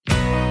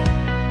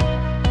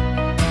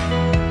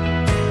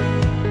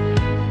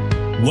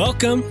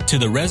Welcome to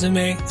the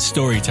Resume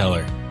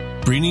Storyteller,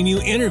 bringing you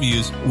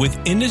interviews with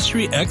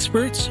industry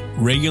experts,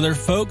 regular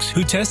folks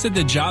who tested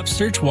the job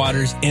search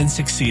waters and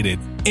succeeded,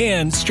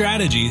 and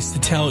strategies to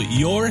tell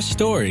your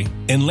story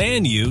and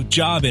land you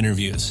job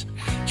interviews.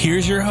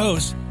 Here's your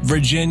host,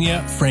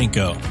 Virginia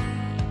Franco.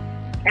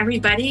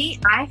 Everybody,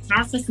 I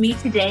have with me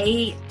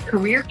today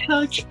career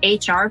coach,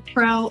 HR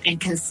pro, and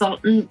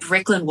consultant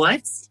Bricklin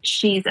Woods.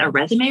 She's a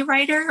resume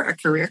writer, a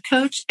career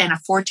coach, and a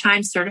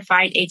 4-time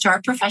certified HR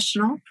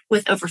professional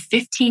with over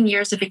 15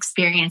 years of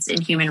experience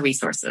in human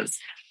resources.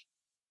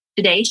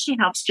 Today, she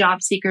helps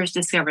job seekers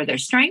discover their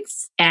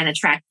strengths and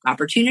attract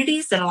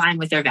opportunities that align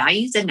with their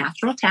values and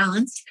natural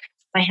talents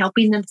by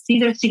helping them see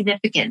their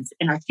significance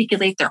and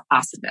articulate their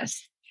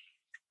awesomeness.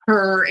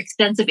 Her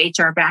extensive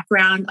HR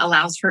background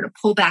allows her to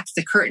pull back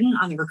the curtain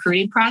on the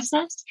recruiting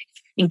process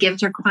and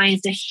gives her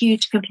clients a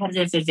huge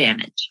competitive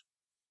advantage.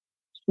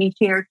 She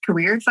shared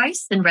career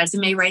advice and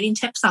resume writing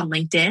tips on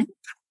LinkedIn,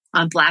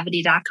 on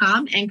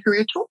Blavity.com, and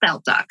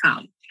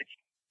CareerToolBelt.com.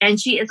 And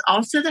she is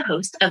also the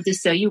host of the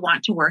So You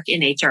Want to Work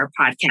in HR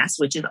podcast,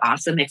 which is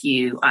awesome. If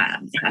you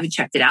haven't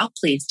checked it out,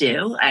 please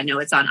do. I know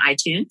it's on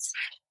iTunes.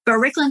 But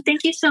Bricklin,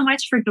 thank you so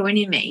much for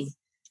joining me.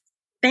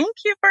 Thank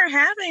you for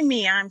having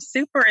me. I'm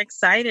super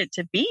excited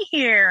to be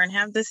here and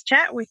have this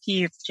chat with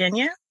you,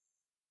 Virginia.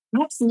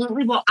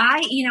 Absolutely. Well,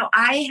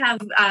 I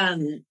have, I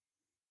don't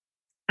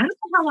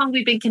know how long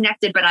we've been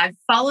connected, but I've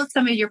followed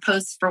some of your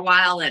posts for a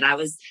while, and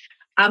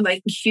I'm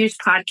a huge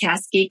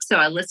podcast geek. So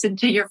I listened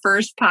to your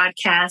first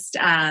podcast.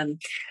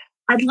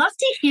 I'd love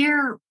to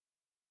hear,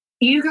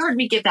 you heard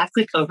me give that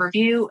quick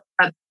overview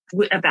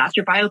about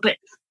your bio, but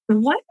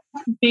what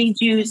made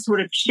you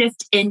sort of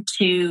shift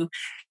into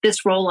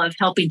this role of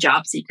helping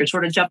job seekers,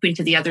 sort of jumping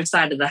to the other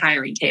side of the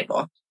hiring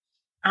table?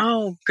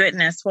 Oh,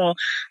 goodness. Well,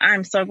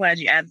 I'm so glad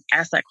you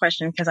asked that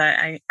question because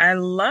I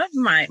love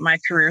my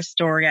career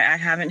story. I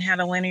haven't had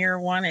a linear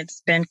one.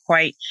 It's been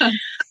quite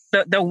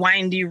the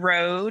windy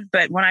road.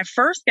 But when I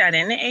first got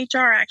into HR,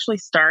 I actually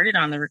started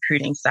on the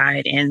recruiting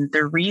side. And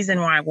the reason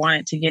why I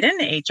wanted to get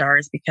into HR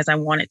is because I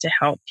wanted to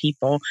help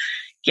people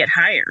get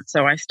hired.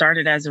 So I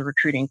started as a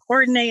recruiting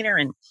coordinator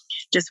and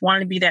just wanted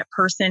to be that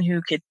person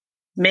who could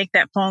make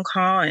that phone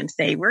call and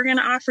say, we're going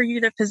to offer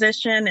you the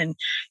position, and,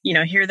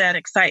 hear that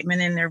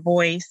excitement in their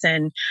voice.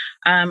 And,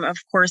 of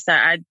course,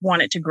 I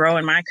wanted to grow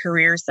in my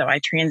career. So I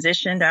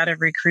transitioned out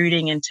of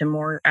recruiting into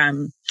more,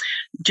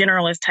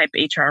 generalist type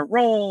HR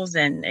roles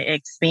and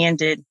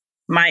expanded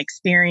my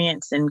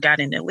experience and got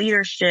into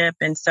leadership.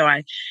 And so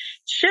I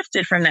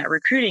shifted from that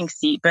recruiting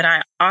seat, but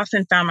I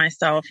often found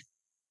myself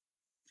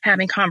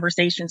having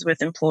conversations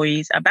with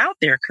employees about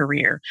their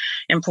career.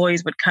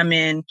 Employees would come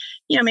in,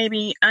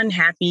 maybe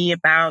unhappy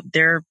about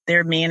their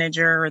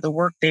manager or the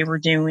work they were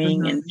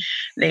doing. And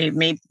they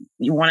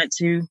wanted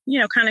to,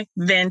 kind of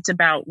vent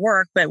about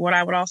work. But what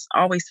I would also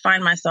always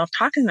find myself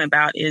talking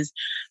about is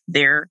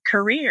their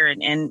career.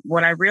 And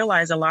what I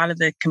realized, a lot of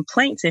the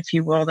complaints, if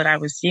you will, that I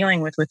was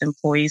dealing with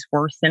employees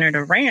were centered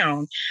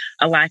around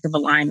a lack of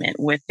alignment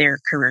with their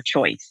career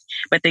choice,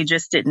 but they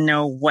just didn't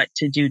know what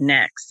to do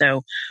next.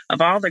 So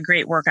of all the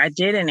great work I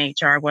did in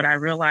HR, what I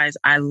realized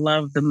I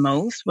loved the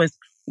most was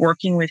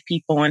working with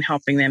people and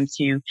helping them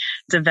to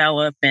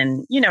develop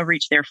and,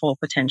 reach their full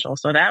potential.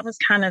 So that was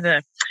kind of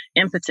the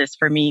impetus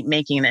for me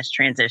making this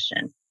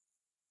transition.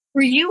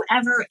 Were you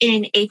ever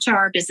in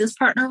HR business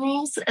partner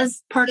roles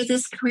as part of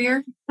this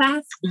career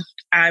path?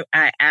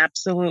 I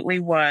absolutely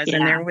was. Yeah.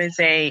 And there was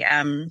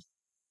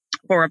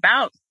for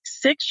about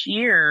 6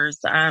 years,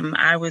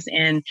 I was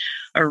in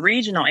a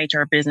regional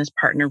HR business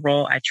partner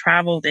role. I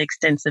traveled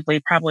extensively,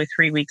 probably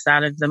 3 weeks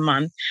out of the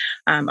month,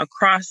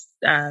 across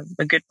a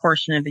good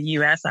portion of the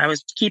U.S. I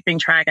was keeping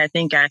track. I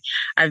think I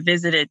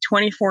visited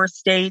 24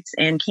 states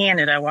and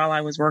Canada while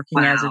I was working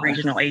as a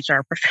regional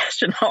HR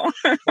professional.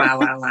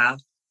 Wow.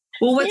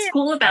 Well, what's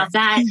cool about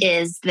that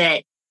is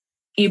that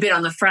you've been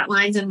on the front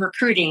lines in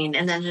recruiting,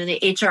 and then in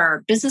the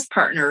HR business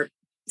partner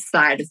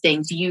side of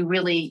things,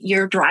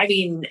 you're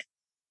driving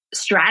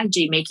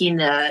strategy, making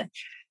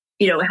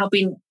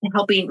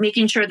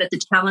making sure that the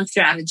talent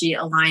strategy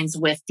aligns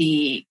with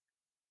the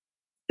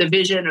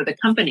vision or the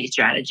company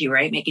strategy,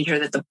 right? Making sure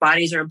that the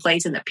bodies are in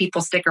place and that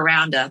people stick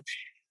around to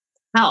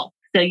help.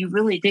 So you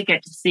really did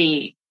get to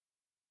see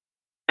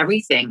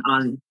everything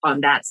on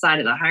that side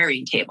of the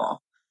hiring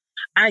table.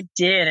 I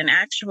did. And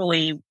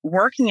actually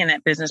working in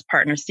that business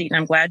partner seat, and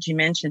I'm glad you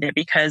mentioned it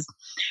because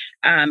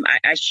I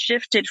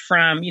shifted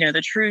from,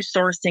 the true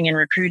sourcing and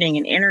recruiting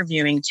and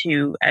interviewing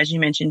to, as you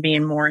mentioned,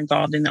 being more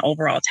involved in the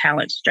overall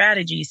talent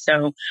strategy.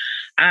 So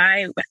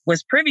I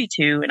was privy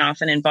to and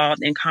often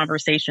involved in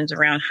conversations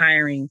around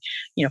hiring,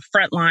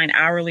 frontline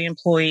hourly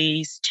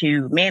employees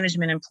to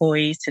management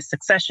employees to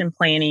succession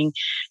planning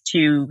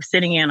to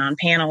sitting in on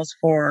panels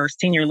for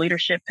senior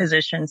leadership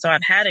positions. So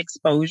I've had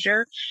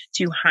exposure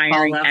to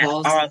hiring at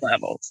all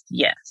levels.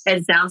 Yes.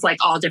 It sounds like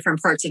all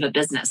different parts of a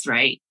business,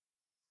 right?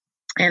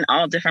 In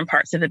all different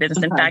parts of the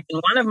business. In fact, in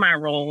one of my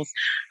roles,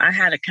 I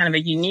had a kind of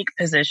a unique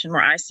position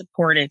where I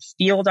supported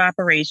field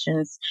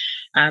operations,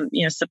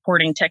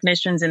 supporting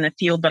technicians in the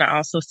field, but I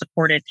also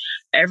supported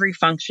every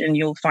function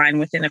you'll find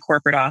within a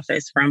corporate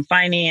office, from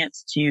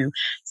finance to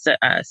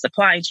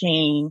supply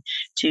chain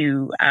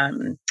to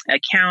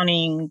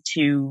accounting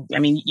to,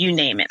 you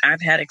name it.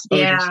 I've had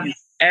exposure to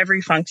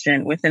every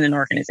function within an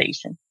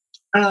organization.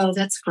 Oh,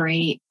 that's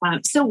great.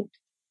 So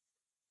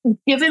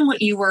given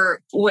what you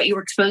were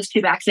exposed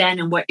to back then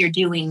and what you're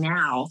doing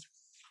now,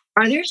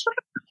 are there sort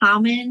of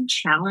common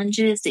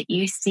challenges that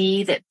you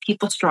see that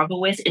people struggle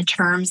with in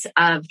terms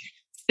of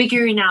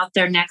figuring out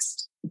their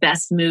next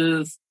best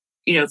move,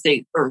 if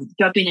they are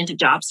jumping into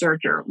job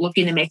search or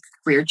looking to make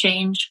a career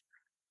change?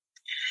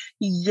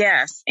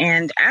 Yes.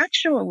 And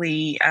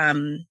actually,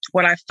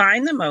 what I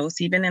find the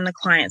most, even in the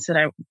clients that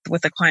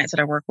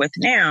I work with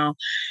now,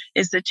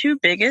 is the two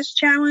biggest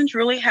challenge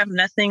really have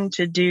nothing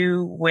to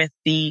do with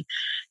the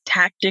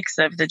tactics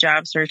of the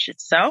job search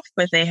itself,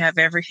 but they have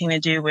everything to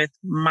do with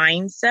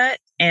mindset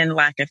and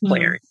lack of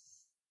clarity.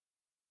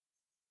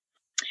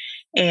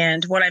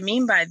 And what I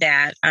mean by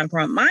that,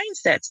 from a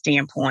mindset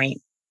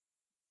standpoint,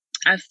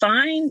 I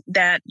find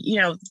that,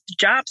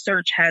 job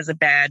search has a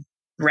bad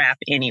rap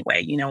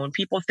anyway. When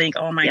people think,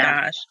 oh my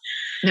gosh,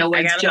 no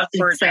one's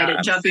excited,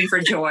 jumping for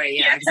joy.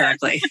 Yeah,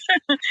 exactly.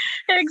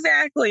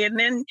 Exactly. And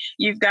then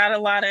you've got a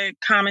lot of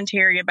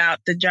commentary about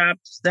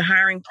the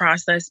hiring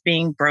process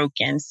being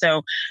broken.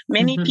 So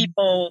many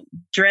people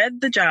dread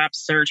the job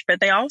search,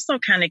 but they also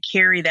kind of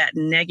carry that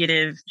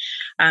negative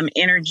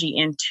energy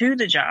into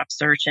the job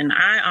search. And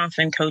I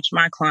often coach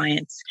my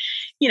clients,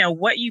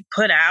 what you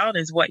put out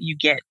is what you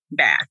get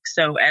back.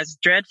 So as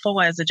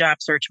dreadful as the job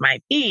search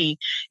might be,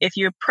 if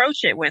you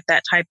approach it with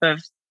that type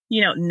of,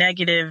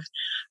 negative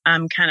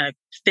kind of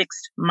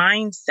fixed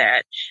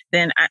mindset,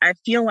 then I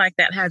feel like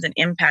that has an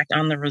impact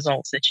on the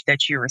results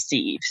that you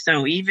receive.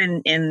 So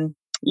even in,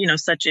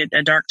 such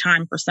a dark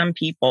time for some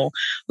people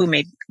who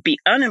may be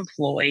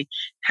unemployed,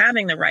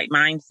 having the right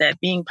mindset,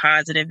 being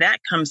positive, that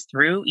comes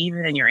through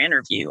even in your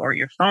interview or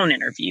your phone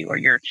interview or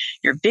your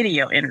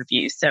video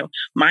interview. So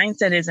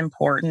mindset is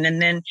important.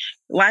 And then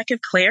lack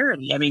of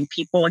clarity.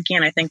 People,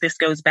 again, I think this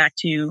goes back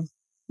to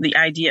the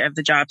idea of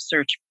the job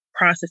search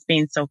process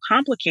being so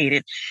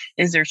complicated,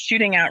 is they're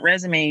shooting out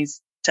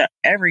resumes to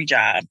every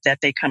job that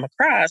they come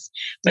across,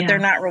 but they're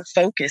not real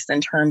focused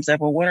in terms of,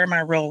 well, what are my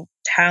real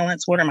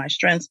talents? What are my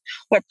strengths?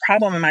 What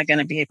problem am I going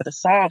to be able to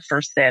solve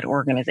for said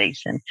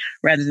organization,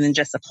 rather than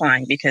just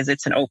applying because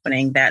it's an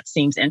opening that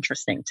seems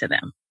interesting to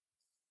them?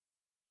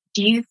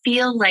 Do you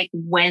feel like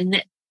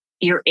when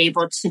you're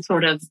able to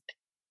sort of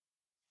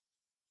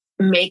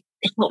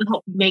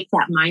help make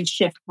that mind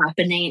shift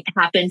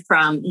happen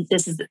from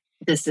this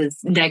is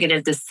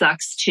negative, this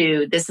sucks,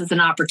 to this is an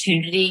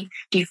opportunity,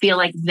 do you feel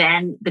like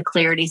then the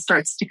clarity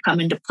starts to come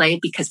into play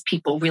because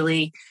people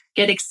really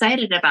get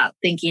excited about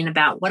thinking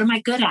about, what am I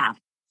good at?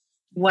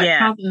 What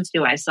problems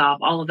do I solve?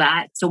 All of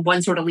that. So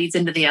one sort of leads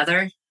into the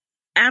other.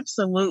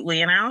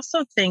 Absolutely. And I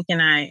also think,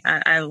 and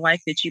I like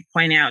that you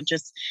point out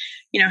just,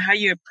 how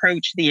you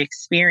approach the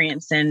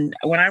experience. And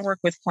when I work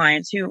with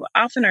clients who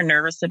often are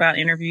nervous about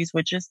interviews,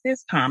 which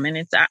is common,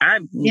 I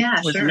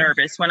was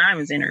nervous when I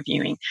was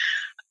interviewing.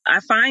 I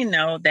find,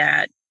 though,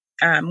 that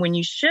when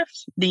you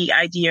shift the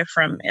idea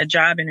from a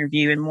job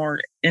interview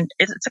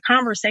it's a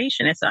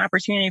conversation. It's an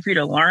opportunity for you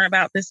to learn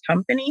about this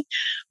company,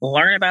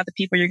 learn about the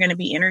people you're going to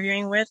be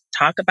interviewing with,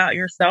 talk about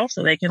yourself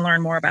so they can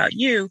learn more about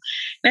you.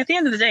 And at the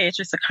end of the day, it's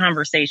just a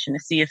conversation to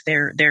see if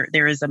there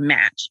is a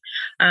match.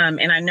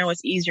 And I know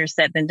it's easier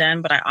said than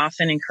done, but I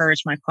often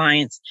encourage my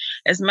clients,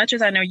 as much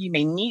as I know you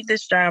may need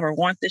this job or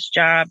want this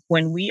job,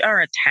 when we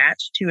are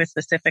attached to a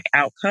specific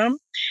outcome,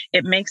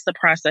 it makes the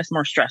process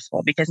more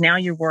stressful because now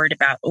you're worried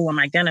about, am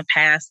I going to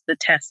pass the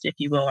test, if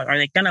you will? Are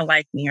they going to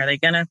like me? Are they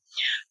going to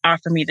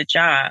offer me the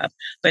job?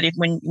 But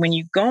when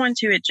you go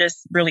into it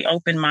just really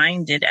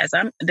open-minded,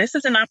 this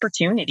is an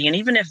opportunity. And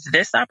even if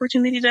this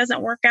opportunity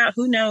doesn't work out,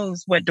 who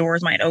knows what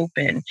doors might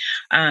open,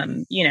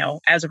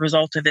 as a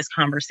result of this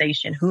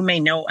conversation, who may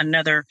know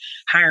another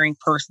hiring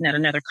person at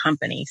another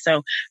company.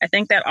 So I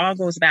think that all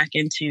goes back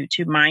into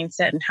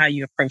mindset and how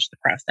you approach the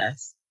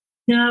process.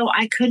 No,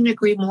 I couldn't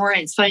agree more.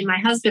 It's funny. My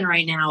husband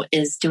right now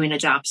is doing a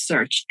job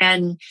search,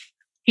 and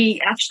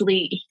he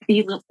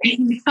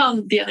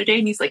called the other day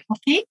and he's like,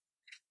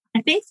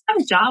 I think I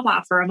have a job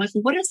offer. I'm like,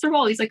 what is the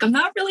role? He's like, I'm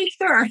not really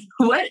sure.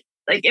 What?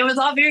 Like, it was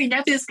all very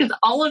nebulous because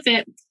all of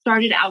it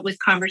started out with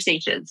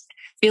conversations,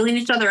 feeling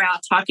each other out,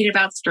 talking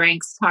about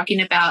strengths,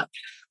 talking about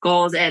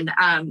goals. And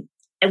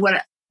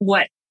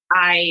what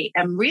I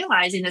am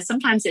realizing is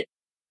sometimes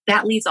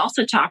that leads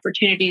also to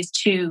opportunities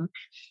to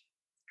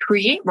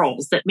create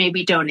roles that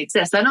maybe don't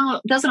exist. I know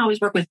it doesn't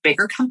always work with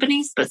bigger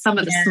companies, but some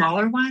of the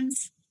smaller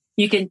ones,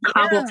 you can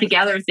cobble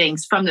together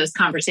things from those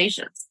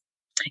conversations.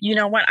 You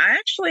know what? I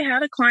actually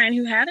had a client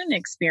who had an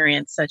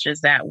experience such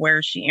as that,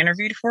 where she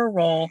interviewed for a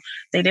role.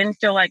 They didn't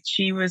feel like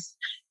she was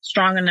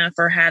strong enough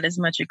or had as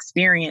much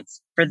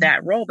experience for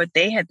that role, but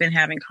they had been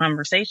having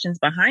conversations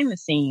behind the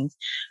scenes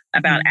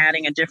about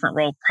adding a different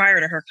role prior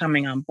to her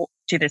coming on board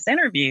to this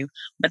interview.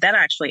 But that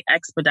actually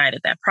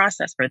expedited that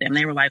process for them.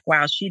 They were like,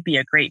 wow, she'd be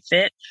a great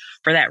fit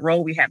for that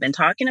role we have been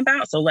talking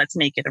about. So let's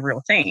make it a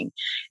real thing.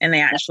 And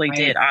they actually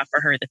did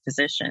offer her the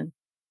position.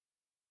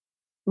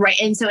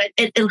 Right. And so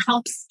it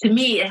helps, to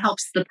me, it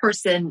helps the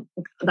person,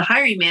 the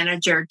hiring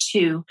manager,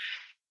 to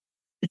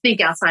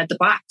think outside the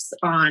box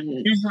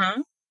on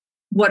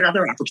what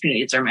other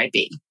opportunities there might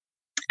be.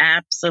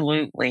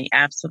 Absolutely.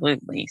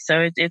 Absolutely.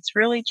 So it's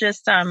really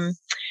just,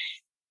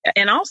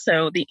 and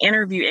also the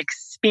interview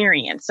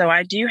experience. So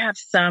I do have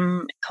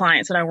some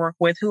clients that I work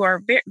with who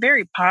are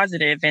very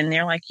positive, and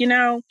they're like,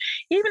 even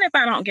if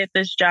I don't get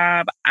this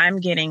job, I'm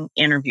getting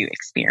interview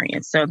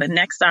experience. So the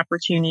next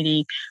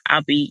opportunity,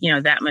 I'll be,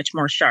 that much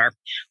more sharp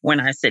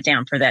when I sit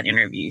down for that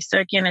interview. So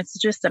again, it's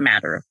just a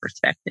matter of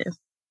perspective.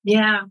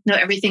 Yeah. No,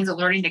 everything's a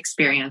learning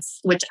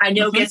experience, which I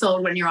know gets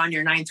old when you're on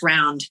your 9th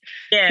round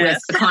with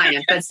the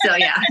client, but still,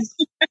 yeah.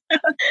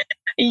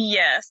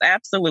 Yes,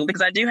 absolutely.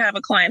 Because I do have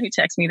a client who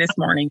texted me this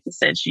morning who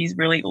said she's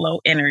really low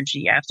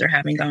energy after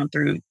having gone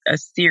through a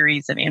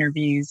series of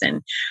interviews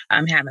and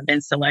haven't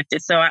been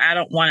selected. So I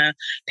don't want to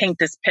paint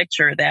this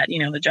picture that,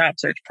 the job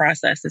search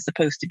process is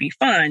supposed to be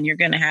fun. You're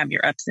going to have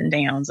your ups and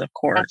downs, of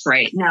course. That's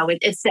right. No,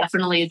 it's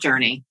definitely a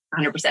journey,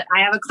 100%.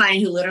 I have a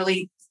client who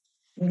literally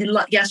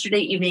yesterday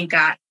evening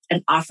got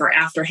an offer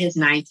after his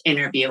 9th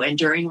interview. And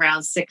during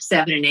rounds 6,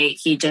 7, and 8,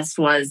 he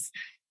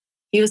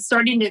was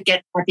starting to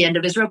get at the end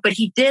of his rope, but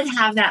he did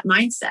have that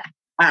mindset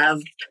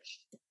of,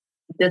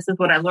 this is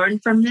what I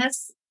learned from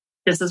this.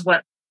 This is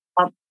what,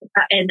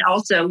 and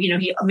also,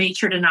 he made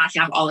sure to not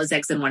have all his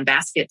eggs in one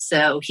basket.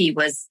 So he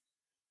was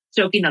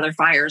stoking other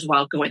fires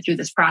while going through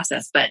this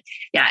process. But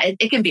yeah,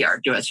 it can be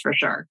arduous for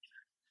sure.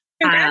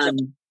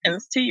 Congratulations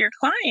to your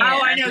client.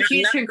 Oh, I know.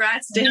 Huge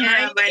congrats to him.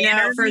 I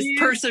know, for his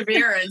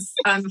perseverance.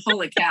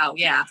 Holy cow.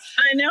 Yeah.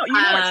 I know.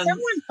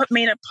 Someone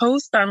made a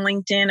post on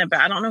LinkedIn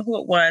about, I don't know who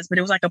it was, but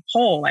it was like a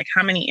poll, like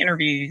how many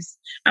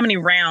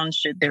rounds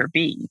should there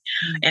be?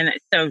 And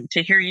so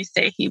to hear you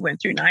say he went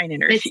through 9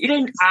 interviews.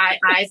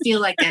 I feel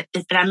like that.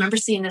 I remember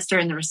seeing this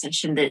during the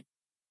recession, that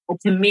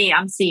to me,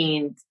 I'm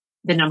seeing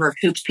the number of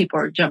hoops people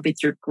are jumping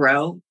through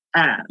grow,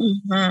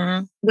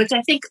 which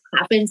I think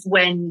happens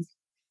when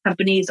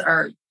companies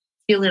are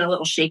feeling a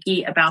little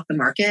shaky about the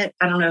market.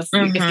 I don't know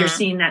if you're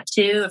seeing that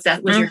too, if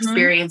that was your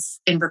experience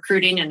in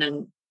recruiting and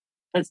then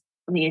on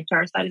the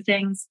HR side of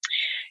things.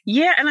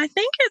 Yeah. And I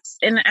think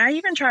and I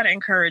even try to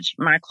encourage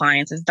my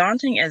clients, as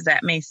daunting as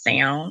that may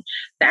sound,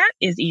 that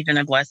is even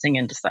a blessing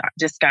in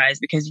disguise,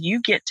 because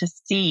you get to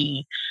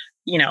see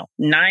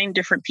 9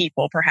 different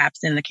people, perhaps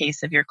in the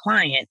case of your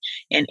client,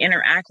 and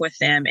interact with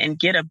them and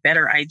get a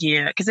better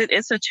idea, because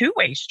it's a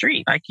two-way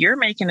street. Like, you're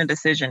making a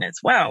decision as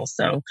well.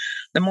 So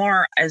the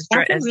more that's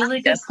a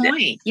really good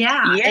point.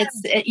 Yeah.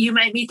 You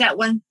might meet that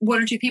one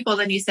or two people,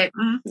 then you say,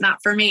 not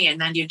for me. And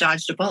then you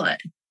dodged a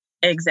bullet.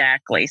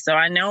 Exactly. So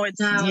I know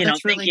it's,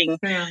 thinking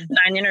 9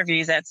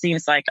 interviews, that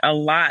seems like a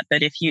lot.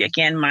 But if you,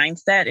 again,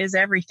 mindset is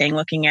everything.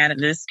 Looking at it,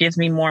 this gives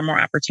me more and more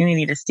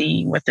opportunity to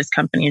see what this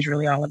company is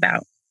really all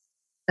about.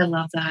 I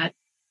love that.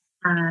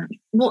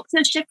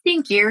 So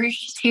shifting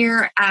gears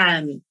here,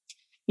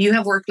 you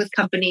have worked with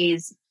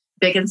companies,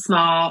 big and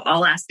small,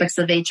 all aspects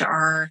of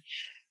HR.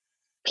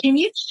 Can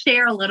you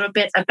share a little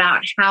bit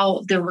about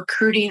how the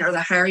recruiting or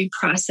the hiring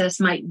process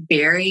might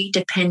vary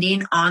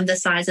depending on the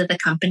size of the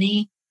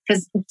company?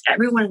 Because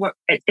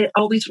it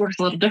always works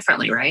a little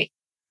differently, right?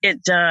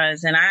 It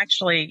does. And I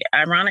actually,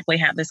 ironically,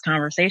 had this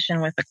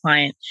conversation with a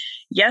client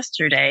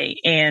yesterday,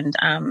 and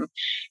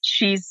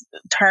she's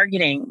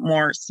targeting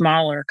more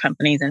smaller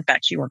companies. In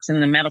fact, she works in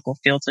the medical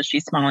field, so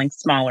she's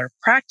smaller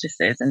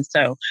practices. And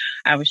so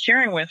I was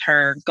sharing with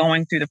her,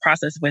 going through the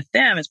process with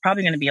them is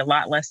probably going to be a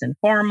lot less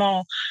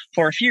informal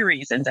for a few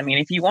reasons. I mean,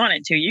 if you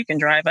wanted to, you can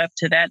drive up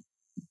to that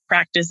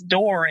practice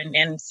door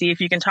and see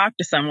if you can talk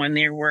to someone.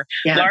 There were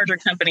larger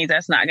companies,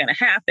 that's not going to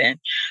happen.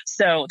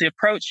 So the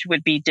approach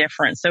would be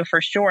different. So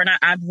for sure, and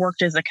I've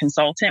worked as a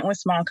consultant with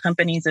small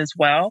companies as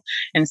well.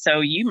 And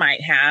so you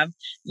might have,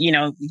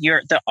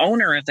 the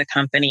owner of the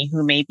company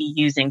who may be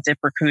using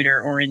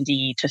ZipRecruiter or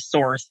Indeed to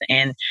source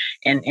and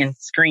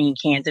screen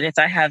candidates.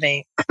 I have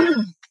a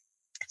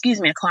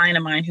client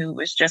of mine who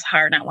was just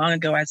hired not long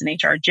ago as an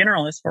HR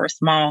generalist for a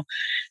small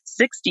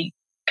 60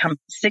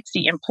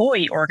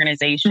 employee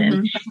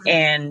organization.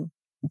 And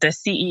the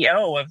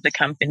CEO of the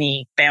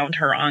company found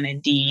her on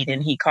Indeed,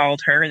 and he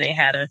called her.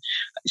 I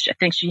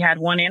think she had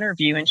one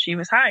interview and she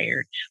was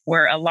hired.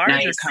 Where a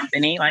larger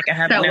company, like I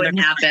have that wouldn't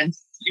happen.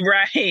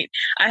 Right.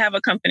 I have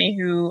a company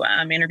who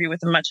interviewed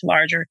with a much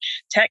larger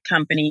tech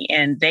company,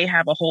 and they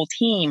have a whole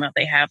team.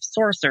 They have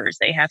sourcers,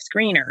 they have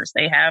screeners,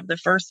 they have the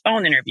first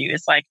phone interview.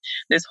 It's like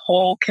this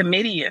whole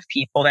committee of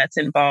people that's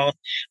involved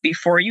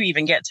before you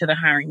even get to the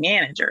hiring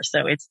manager.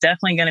 So it's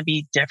definitely going to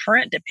be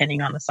different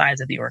depending on the size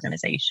of the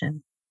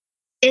organization.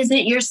 Is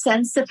it your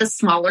sense that the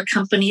smaller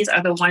companies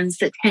are the ones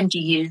that tend to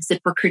use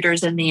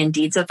ZipRecruiters and the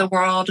Indeeds of the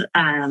world,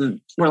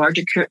 where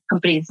larger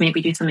companies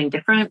maybe do something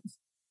different?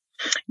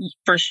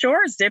 For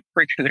sure,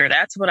 ZipRecruiter.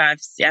 That's what I've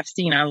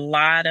seen a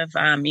lot of.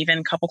 Even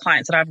a couple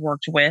clients that I've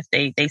worked with,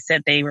 they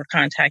said they were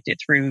contacted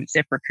through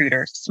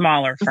ZipRecruiter,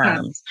 smaller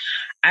firms.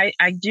 I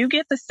do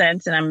get the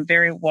sense, and I'm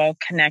very well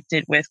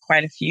connected with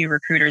quite a few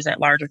recruiters at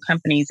larger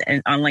companies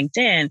and on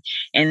LinkedIn,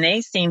 and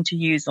they seem to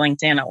use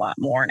LinkedIn a lot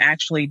more and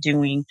actually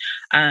doing,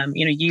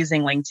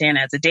 using LinkedIn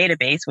as a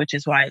database, which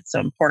is why it's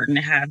so important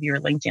to have your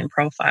LinkedIn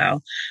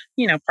profile,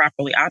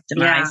 properly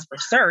optimized for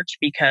search,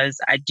 because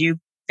I do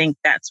think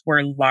that's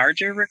where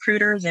larger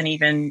recruiters and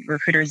even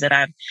recruiters that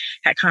I've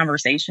had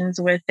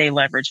conversations with, they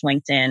leverage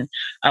LinkedIn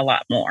a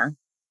lot more.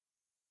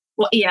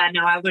 Well, yeah,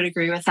 no, I would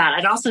agree with that.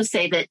 I'd also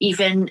say that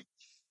even,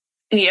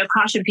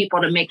 caution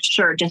people to make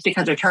sure, just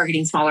because they're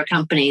targeting smaller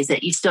companies,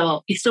 that you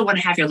still want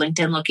to have your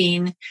LinkedIn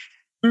looking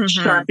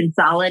sharp and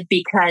solid,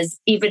 because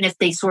even if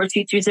they source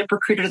you through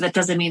ZipRecruiter, that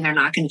doesn't mean they're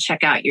not going to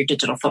check out your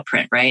digital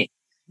footprint, right?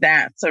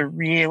 That's a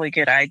really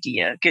good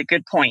idea.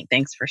 Good point.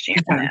 Thanks for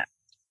sharing that.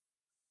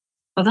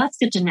 Well, that's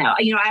good to know.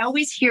 I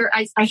always hear,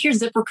 I hear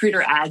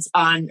ZipRecruiter ads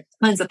on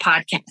tons of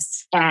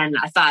podcasts, and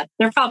I thought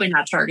they're probably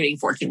not targeting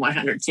Fortune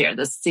 100s here.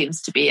 This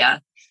seems to be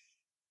a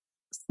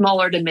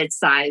smaller to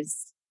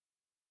mid-size,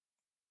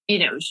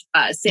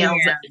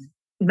 sales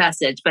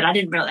message, but I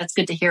didn't realize. That's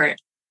good to hear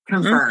it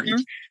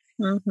confirmed.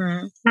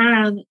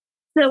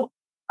 So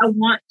I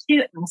want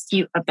to ask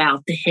you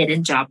about the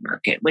hidden job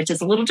market, which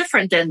is a little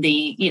different than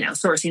the,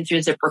 sourcing through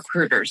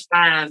ZipRecruiters.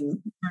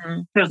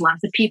 There's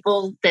lots of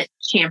people that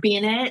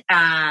champion it.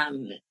 I'd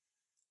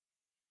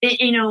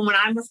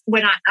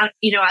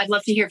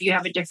love to hear if you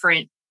have a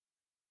different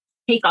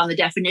take on the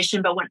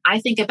definition. But when I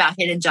think about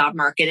hidden job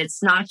market,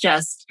 it's not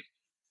just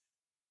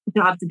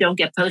jobs that don't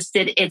get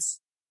posted. It's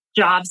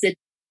jobs that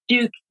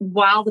do,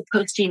 while the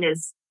posting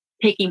is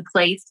taking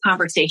place,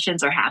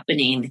 conversations are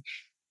happening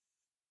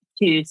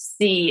to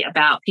see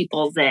about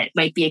people that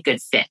might be a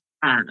good fit.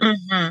 So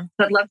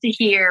I'd love to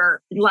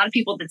hear a lot of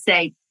people that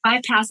say,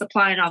 bypass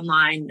applying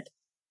online.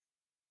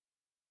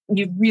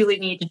 You really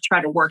need to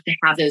try to work to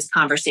have those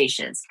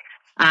conversations.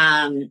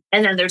 And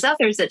then there's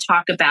others that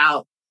talk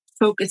about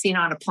focusing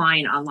on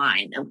applying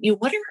online.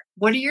 What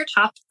are your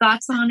top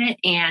thoughts on it?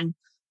 And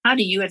how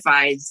do you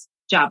advise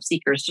job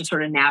seekers to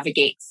sort of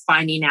navigate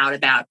finding out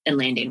about and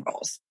landing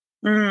roles?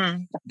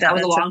 That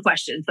was a long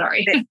question.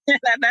 Sorry.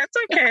 That's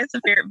okay. It's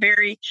a very,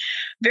 very,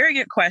 very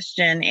good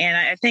question. And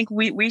I think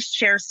we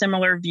share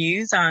similar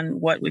views on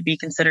what would be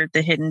considered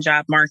the hidden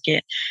job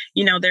market.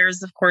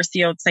 There's, of course,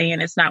 the old saying,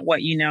 it's not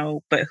what you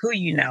know, but who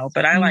you know.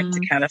 But I like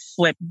to kind of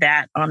flip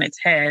that on its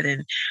head,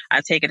 and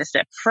I take it a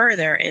step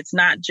further. It's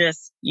not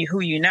just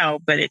who you know,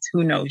 but it's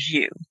who knows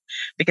you.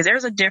 Because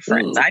there's a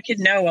difference. I could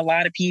know a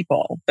lot of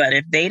people, but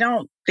if they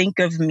don't think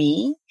of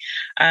me,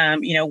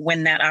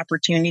 when that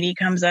opportunity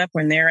comes up,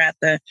 when they're at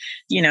the,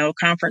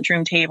 conference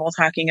room table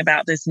talking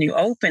about this new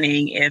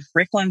opening, if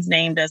Ricklin's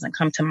name doesn't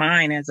come to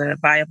mind as a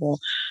viable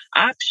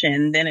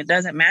option, then it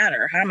doesn't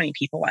matter how many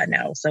people I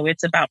know. So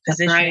it's about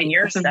positioning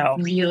yourself.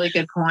 That's a really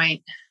good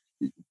point.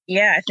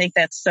 Yeah, I think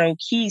that's so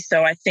key.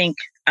 So I think,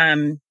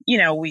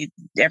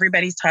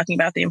 everybody's talking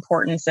about the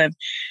importance of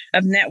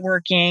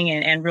networking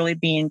and really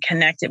being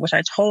connected, which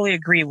I totally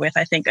agree with.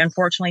 I think,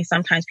 unfortunately,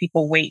 sometimes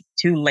people wait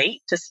too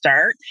late to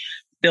start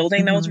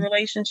building those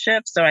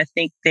relationships. So I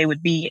think they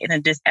would be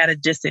at a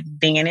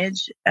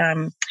disadvantage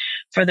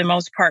for the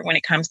most part when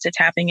it comes to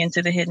tapping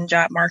into the hidden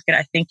job market.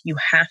 I think you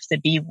have to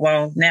be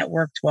well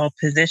networked, well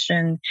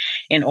positioned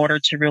in order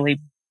to really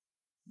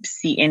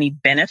see any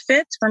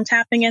benefits from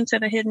tapping into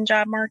the hidden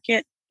job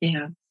market.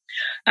 Yeah.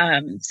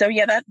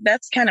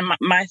 That's kind of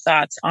my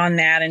thoughts on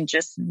that, and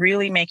just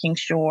really making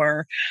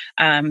sure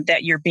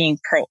that you're being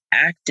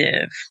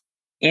proactive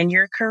in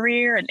your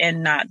career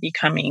and not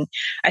becoming.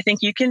 I think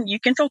you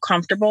can feel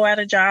comfortable at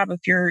a job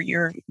if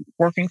you're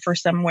working for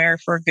somewhere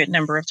for a good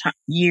number of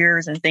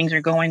years and things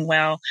are going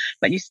well,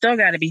 but you still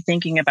got to be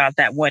thinking about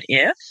that what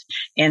if,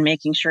 and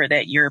making sure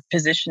that you're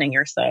positioning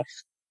yourself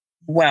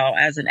well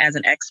as an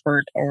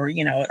expert or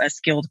a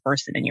skilled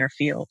person in your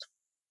field.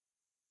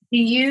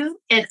 And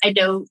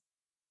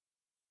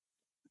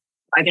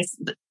I guess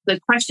the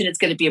question is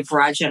going to be a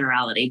broad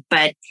generality,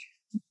 but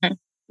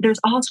there's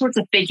all sorts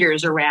of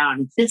figures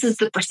around. This is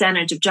the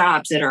percentage of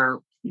jobs that are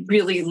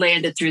really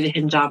landed through the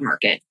hidden job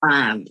market.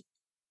 Do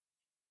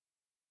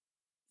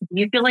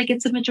you feel like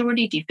it's a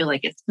majority? Do you feel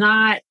like it's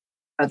not?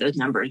 Are those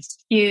numbers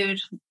skewed?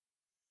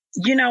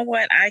 You know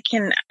what?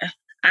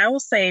 I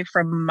will say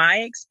from my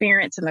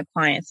experience and the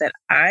clients that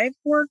I've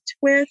worked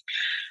with,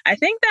 I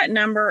think that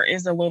number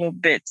is a little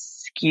bit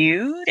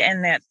skewed,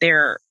 and that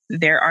there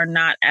are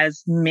not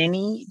as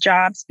many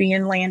jobs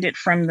being landed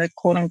from the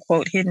quote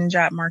unquote hidden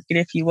job market,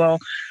 if you will.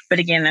 But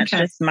again, that's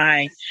just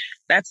my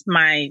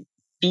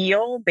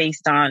feel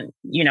based on,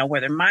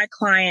 whether my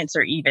clients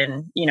or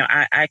even,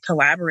 I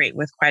collaborate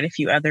with quite a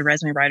few other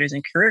resume writers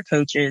and career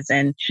coaches.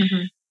 And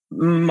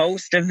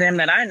most of them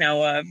that I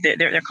know of,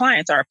 their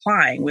clients are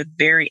applying with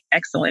very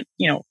excellent,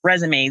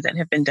 resumes that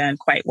have been done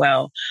quite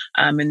well.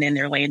 And then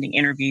they're landing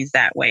interviews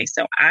that way.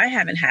 So I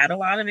haven't had a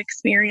lot of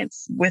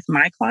experience with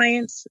my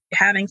clients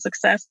having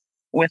success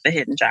with the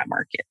hidden job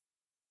market.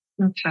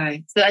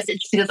 Okay. So that's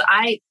interesting because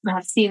I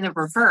have seen the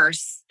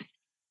reverse,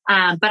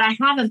 but I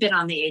haven't been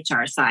on the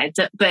HR side.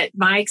 But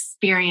my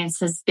experience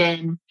has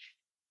been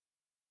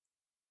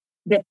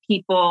that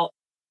people,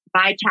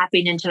 by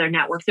tapping into their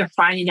network, they're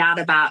finding out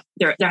about,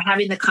 they're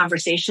having the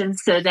conversation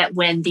so that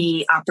when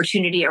the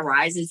opportunity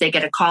arises, they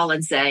get a call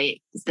and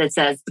that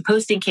says, the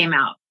posting came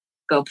out,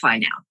 go apply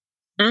now.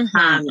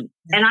 Mm-hmm.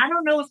 And I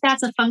don't know if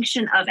that's a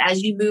function of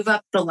as you move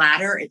up the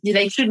ladder,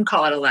 they shouldn't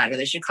call it a ladder.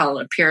 They should call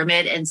it a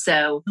pyramid. And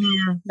so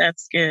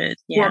that's good.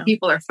 More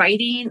people are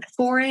fighting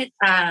for it.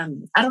 I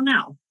don't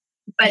know.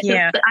 But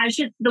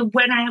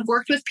when I have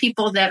worked with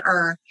people that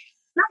are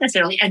not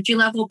necessarily entry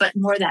level, but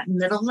more that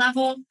middle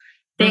level,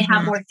 they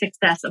have more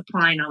success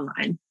applying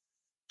online.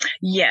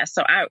 Yeah.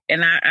 So I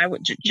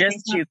would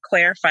just to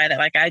clarify that,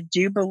 like, I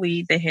do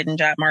believe the hidden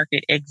job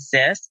market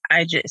exists.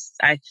 I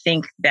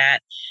think that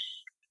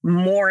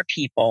more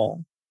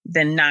people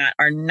than not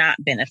are not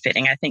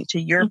benefiting. I think to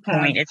your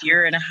point, if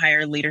you're in a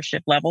higher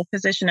leadership level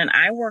position, and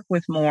I work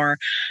with more,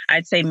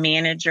 I'd say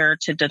manager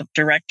to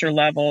director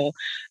level,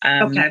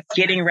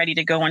 getting ready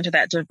to go into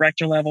that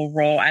director level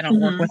role. I don't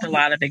work with a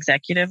lot of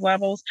executive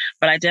levels,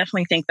 but I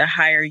definitely think the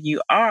higher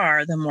you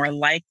are, the more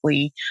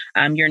likely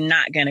you're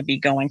not going to be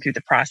going through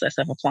the process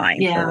of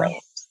applying for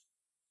roles.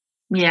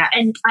 Yeah.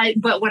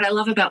 But what I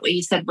love about what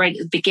you said right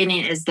at the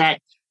beginning is that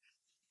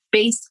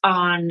based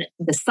on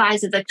the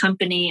size of the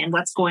company and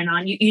what's going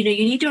on, you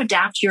need to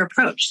adapt your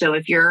approach. So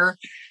if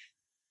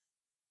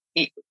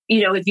if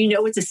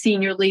it's a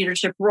senior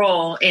leadership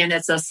role and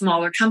it's a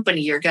smaller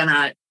company, you're going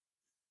to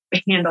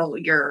handle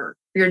your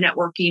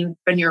networking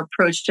and your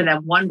approach to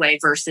them one way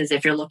versus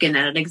if you're looking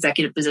at an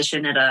executive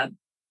position at a,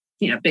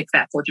 big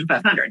fat Fortune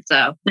 500.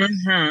 So,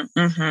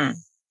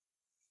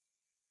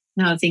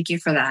 no, thank you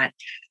for that.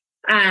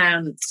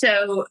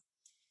 So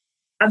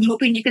I'm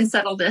hoping you can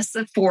settle this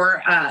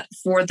for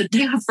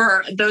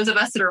those of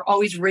us that are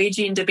always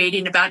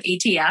debating about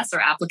ATS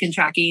or applicant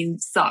tracking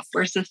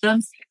software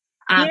systems.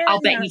 I'll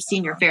bet you've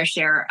seen your fair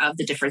share of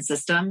the different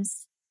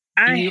systems.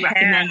 Do you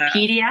recommend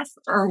PDF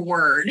or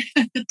Word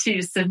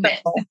to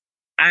submit?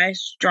 I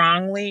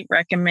strongly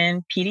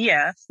recommend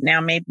PDF. Now,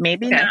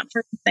 maybe not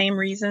for the same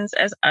reasons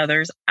as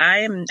others.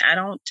 I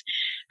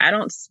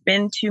don't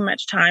spend too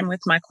much time with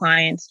my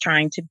clients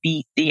trying to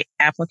beat the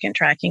applicant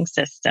tracking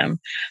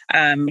system.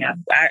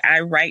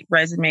 I write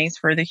resumes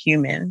for the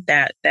human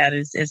that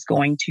is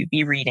going to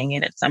be reading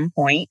it at some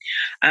point.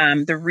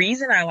 The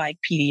reason I like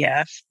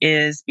PDF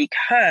is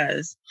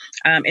because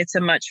it's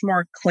a much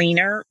more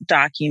cleaner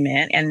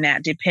document, and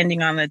that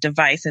depending on the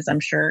device, as I'm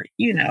sure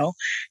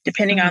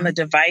depending on the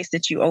device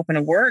that you open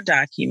a Word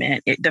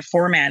document, the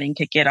formatting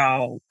could get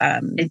all...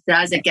 it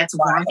does. It gets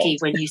wonky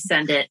when you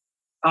send it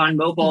on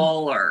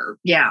mobile or...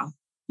 Yeah.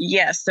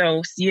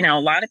 So, a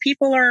lot of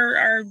people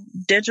are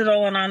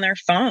digital and on their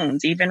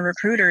phones. Even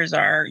recruiters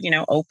are,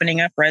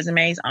 opening up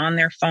resumes on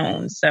their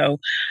phones. So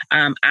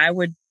I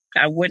would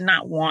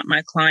not want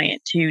my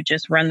client to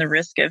just run the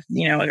risk of,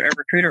 a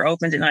recruiter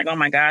opens it and like, oh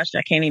my gosh,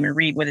 I can't even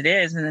read what it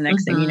is. And the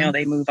next thing you know,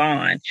 they move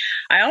on.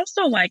 I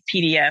also like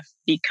PDF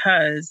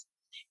because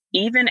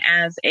even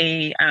as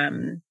a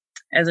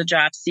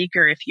job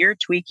seeker, if you're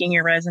tweaking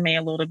your resume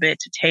a little bit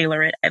to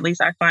tailor it, at least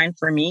I find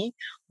for me,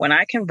 when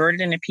I convert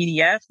it into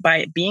PDF, by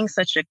it being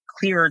such a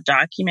clearer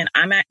document,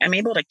 I'm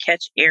able to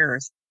catch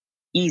errors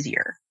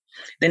easier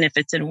than if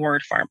it's in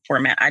Word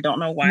format. I don't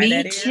know why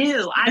that is. Me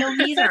too. I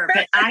don't either,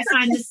 but I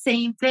find the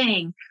same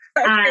thing.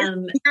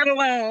 Not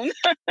alone.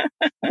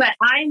 But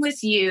I'm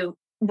with you.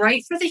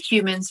 Write for the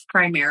humans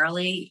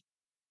primarily.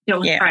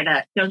 Don't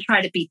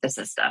try to beat the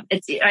system.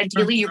 It's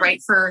ideally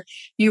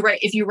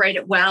if you write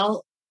it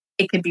well,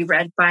 it can be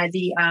read by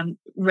the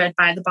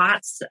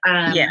bots.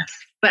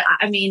 But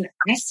I mean,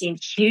 I've seen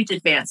huge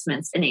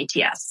advancements in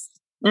ATS,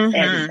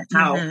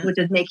 which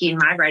is making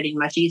my writing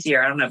much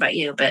easier. I don't know about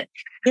you, but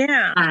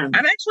I've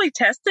actually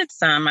tested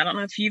some. I don't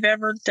know if you've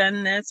ever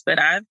done this, but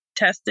I've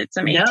tested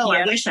some ATS. No,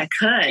 I wish I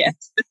could.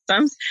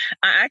 Systems.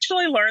 I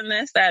actually learned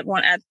this at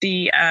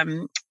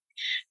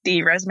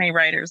the Resume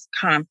Writers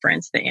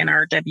Conference, the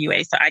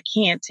NRWA. So I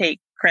can't take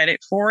credit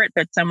for it,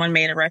 but someone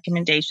made a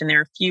recommendation. There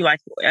are a few, like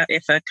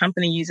if a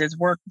company uses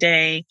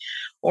Workday,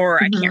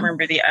 or I can't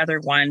remember the other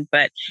one,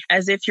 but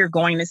as if you're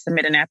going to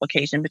submit an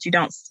application, but you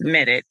don't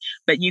submit it,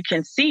 but you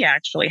can see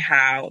actually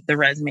how the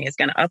resume is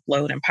going to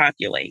upload and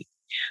populate.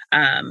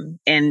 And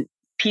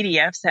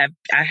PDFs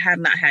I have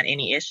not had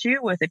any issue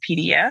with a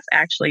PDF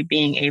actually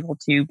being able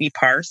to be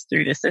parsed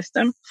through the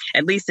system,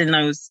 at least in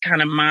those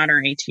kind of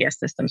modern ATS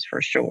systems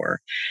for sure.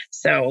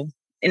 So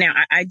Now,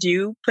 I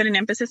do put an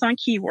emphasis on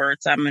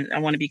keywords. I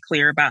want to be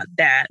clear about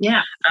that.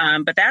 Yeah.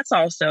 But that's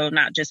also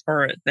not just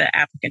for the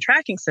applicant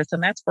tracking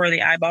system. That's for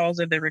the eyeballs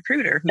of the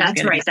recruiter.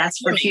 That's right. That's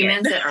for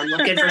humans that are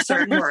looking for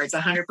certain words,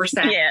 100%.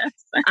 Yes.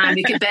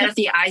 You can bet if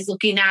the eye's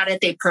looking at it,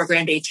 they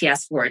programmed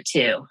ATS for it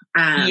too.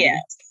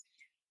 Yes.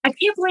 I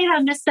can't believe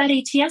I missed that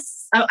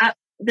ATS.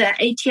 The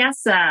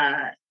ATS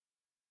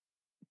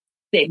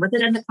thing. Was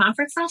it in the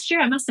conference last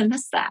year? I must have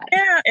missed that.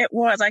 Yeah, it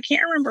was. I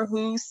can't remember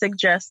who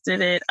suggested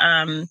it.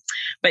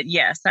 But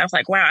yes, I was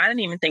like, wow, I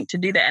didn't even think to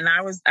do that. And I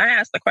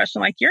asked the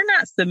question, like, you're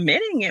not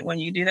submitting it when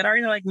you do that, are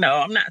you? Like, no,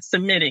 I'm not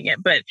submitting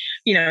it. But,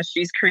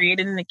 she's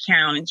created an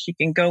account and she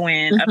can go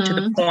in up to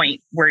the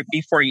point where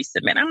before you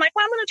submit. I'm like,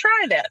 well, I'm going to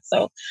try that.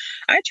 So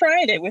I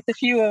tried it with a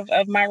few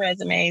of my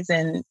resumes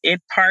and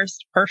it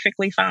parsed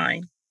perfectly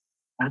fine.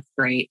 That's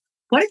great.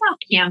 What about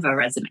Canva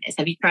resumes?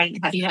 Have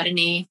you had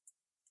any?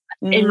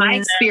 In my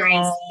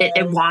experience,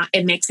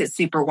 it makes it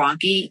super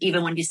wonky,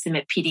 even when you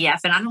submit PDF.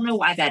 And I don't know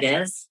why that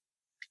is.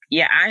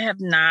 Yeah, I have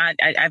not.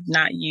 I've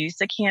not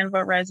used a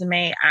Canva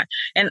resume.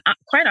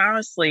 Quite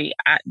honestly,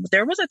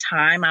 there was a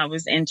time I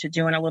was into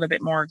doing a little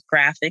bit more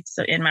graphics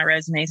in my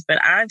resumes,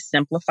 but I've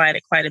simplified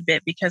it quite a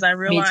bit because I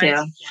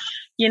realized,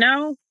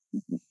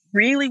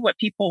 really what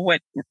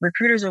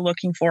recruiters are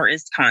looking for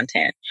is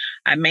content.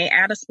 I may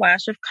add a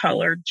splash of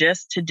color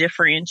just to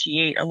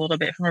differentiate a little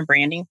bit from a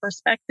branding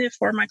perspective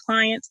for my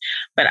clients,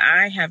 but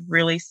I have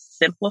really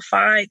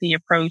simplified the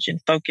approach and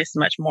focused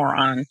much more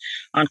on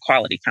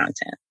quality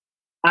content.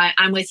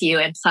 I'm with you.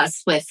 And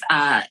plus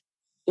because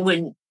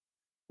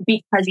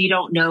you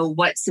don't know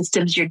what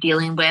systems you're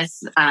dealing with,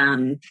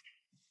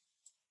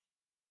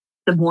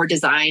 the more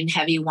design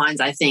heavy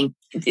ones, I think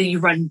you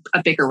run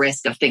a bigger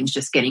risk of things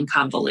just getting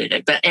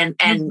convoluted. But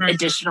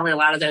additionally, a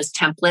lot of those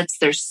templates,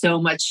 there's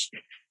so much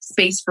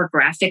space for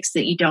graphics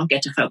that you don't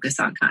get to focus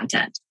on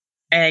content.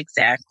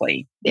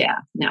 Exactly. Yeah,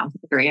 no,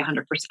 agree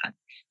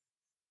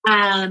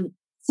 100%.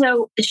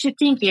 So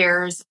shifting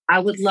gears, I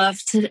would love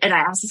to, and I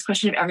ask this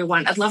question of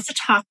everyone, I'd love to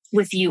talk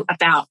with you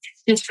about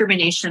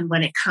discrimination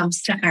when it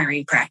comes to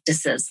hiring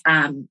practices.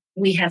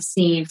 We have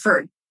seen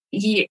for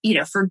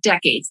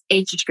decades,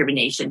 age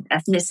discrimination,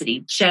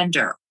 ethnicity,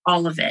 gender,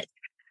 all of it.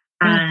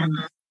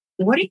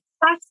 What are your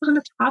thoughts on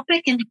the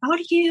topic and how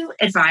do you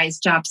advise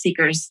job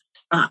seekers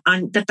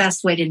on the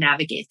best way to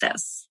navigate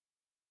this?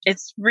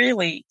 It's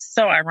really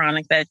so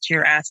ironic that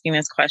you're asking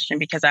this question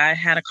because I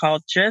had a call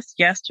just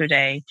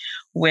yesterday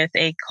with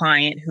a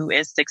client who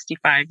is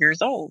 65 years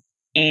old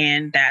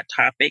and that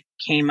topic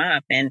came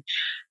up and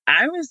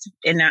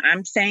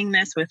I'm saying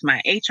this with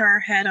my HR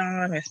hat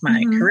on, with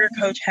my career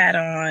coach hat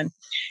on.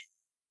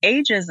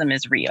 Ageism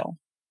is real.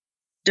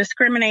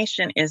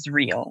 Discrimination is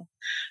real.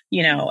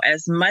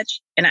 As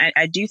much, and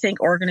I do think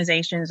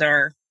organizations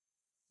are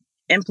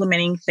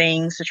implementing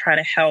things to try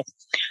to help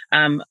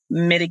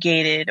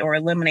mitigate it or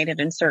eliminate it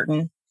in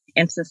certain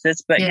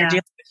instances, but you're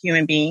dealing with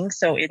human beings.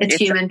 So it's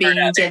human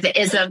beings.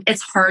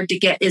 It's hard to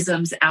get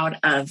isms out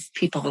of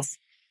people's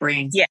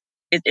brains. Yeah.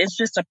 It's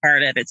just a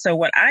part of it. So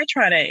what I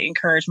try to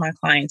encourage my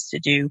clients to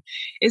do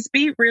is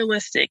be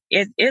realistic.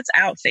 It's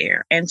out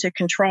there and to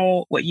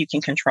control what you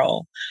can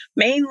control.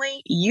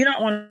 Mainly, you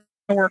don't want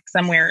to work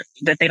somewhere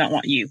that they don't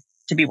want you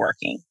to be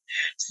working.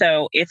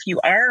 So if you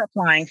are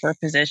applying for a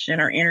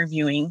position or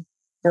interviewing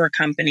for a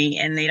company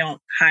and they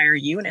don't hire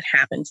you and it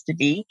happens to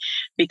be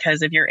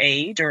because of your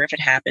age or if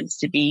it happens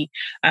to be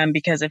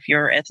because of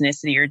your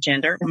ethnicity or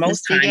gender,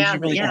 most times you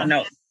really don't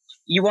know.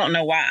 You won't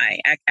know why,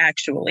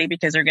 actually,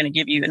 because they're going to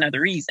give you another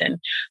reason.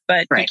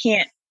 But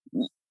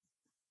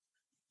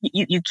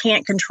you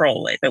can't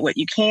control it. But what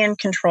you can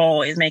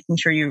control is making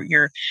sure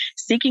you're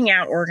seeking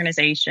out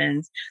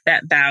organizations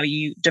that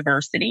value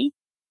diversity,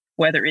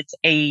 whether it's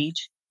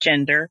age,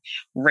 gender,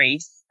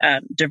 race,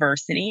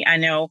 diversity. I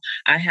know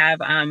I have,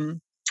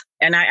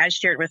 and I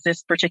shared with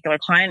this particular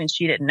client and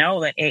she didn't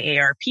know that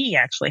AARP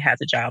actually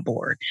has a job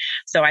board.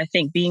 So I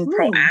think being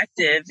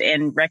proactive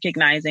and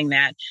recognizing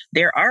that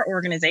there are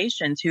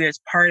organizations who as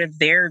part of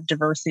their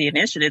diversity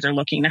initiatives are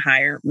looking to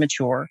hire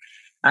mature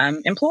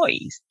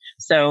employees.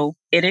 So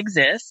it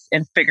exists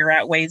and figure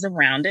out ways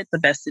around it the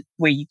best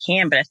way you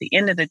can. But at the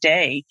end of the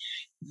day,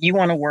 you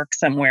want to work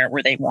somewhere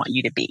where they want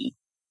you to be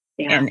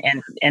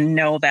and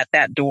know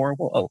that door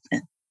will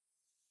open.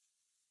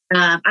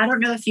 I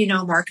don't know if you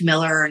know Mark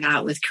Miller or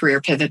not with Career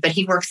Pivot, but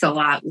he works a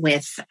lot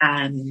with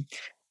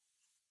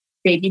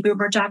baby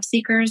boomer job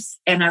seekers.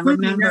 And I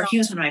remember he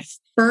was one of my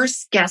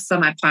first guests on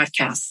my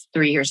podcast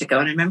 3 years ago.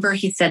 And I remember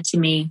he said to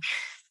me,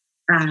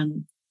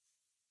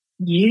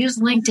 use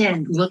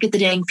LinkedIn, look at the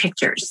dang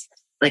pictures.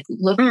 Like,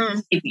 look,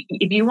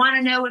 if you want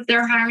to know if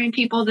they're hiring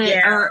people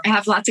that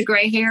have lots of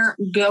gray hair,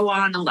 go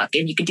on and look.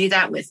 And you could do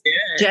that with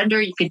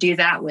gender. You could do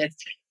that with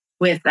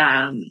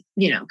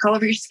color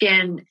of your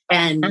skin.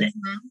 And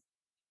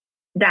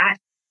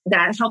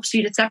that helps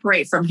you to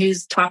separate from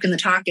who's talking the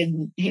talk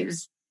and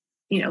who's,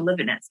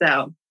 living it.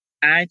 So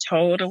I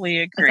totally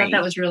agree. I thought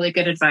that was really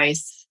good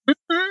advice.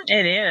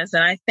 It is.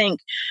 And I think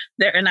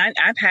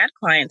I've had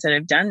clients that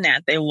have done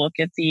that. They look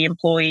at the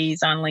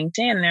employees on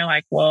LinkedIn and they're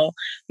like, well,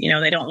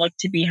 they don't look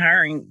to be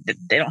hiring.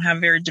 They don't have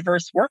a very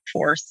diverse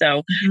workforce.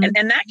 So,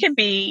 and that can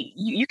be,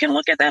 you can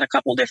look at that a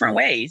couple different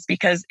ways,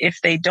 because if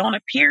they don't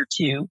appear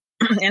to,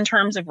 in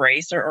terms of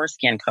race or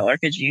skin color,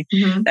 because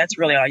that's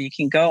really all you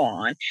can go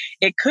on.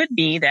 It could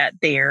be that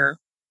they're,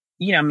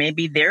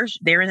 maybe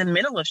they're in the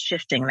middle of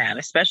shifting that,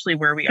 especially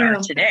where we are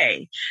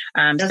today.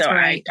 So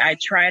right. I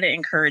try to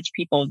encourage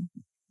people,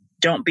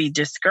 don't be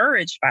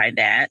discouraged by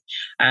that.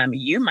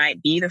 You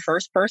might be the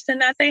first person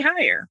that they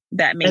hire.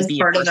 That may be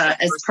part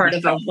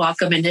of a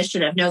welcome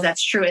initiative. No,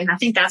 that's true. And I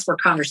think that's where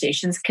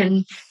conversations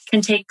can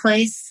take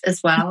place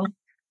as well.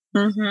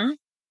 Mm-hmm.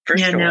 For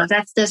sure. No,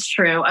 that's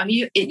true.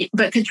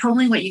 But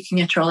controlling what you can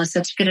control is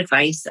such good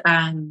advice.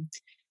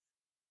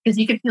 Because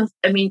you could feel,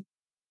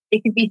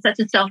 it could be such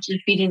a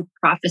self-defeating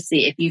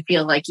prophecy if you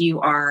feel like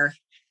you're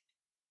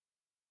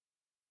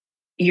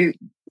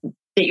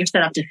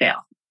set up to fail.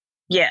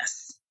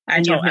 Yes.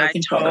 I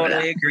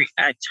totally agree.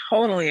 I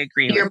totally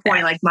agree to with your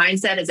point, like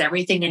mindset is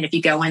everything. And if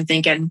you go in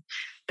thinking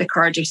the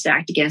cards are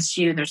stacked against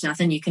you, there's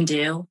nothing you can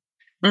do.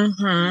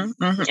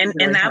 Mm-hmm, mm-hmm.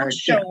 And that'll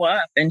show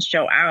up and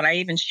show out. I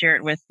even share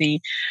it with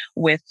the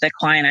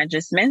client I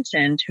just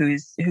mentioned,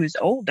 who's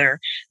older,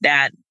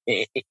 that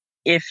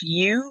if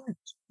you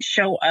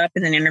show up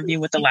in an interview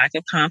with a lack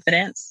of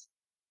confidence,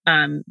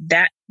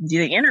 that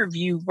the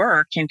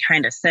interviewer can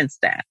kind of sense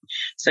that.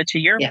 So to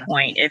your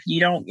point, if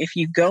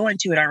you go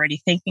into it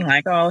already thinking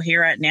like, oh,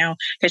 here right now,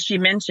 because she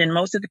mentioned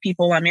most of the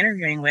people I'm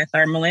interviewing with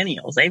are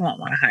millennials, they won't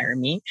want to hire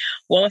me.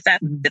 Well, if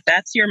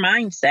that's your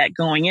mindset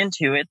going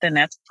into it, then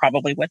that's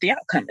probably what the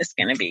outcome is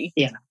going to be.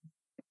 Yeah.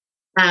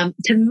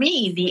 To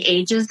me, the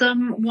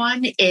ageism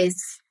one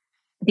is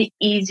the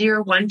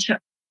easier one to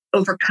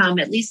overcome,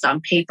 at least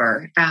on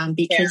paper,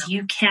 because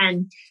you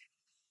can.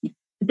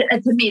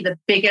 To me,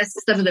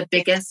 some of the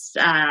biggest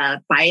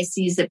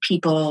biases that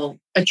people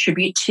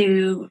attribute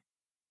to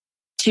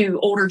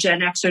older Gen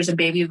Xers and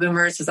baby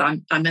boomers, as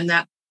I'm in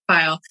that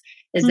file,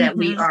 is that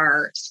we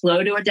are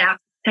slow to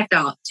adopt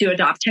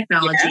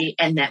technology,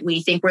 and that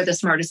we think we're the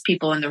smartest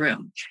people in the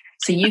room.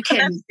 So you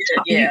can,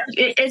 you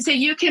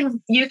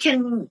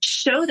can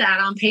show that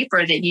on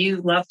paper that you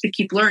love to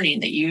keep learning,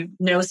 that you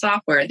know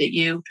software, that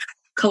you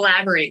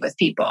collaborate with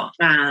people.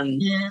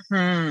 You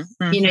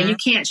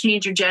can't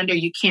change your gender.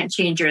 You can't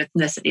change your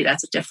ethnicity.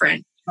 That's a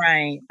different.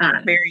 Right.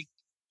 Very,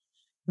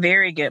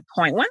 very good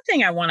point. One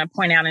thing I want to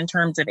point out in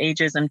terms of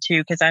ageism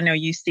too, because I know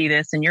you see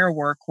this in your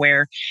work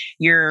where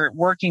you're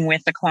working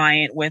with a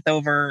client with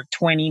over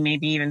 20,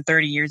 maybe even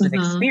 30 years of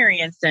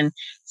experience. And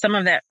some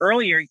of that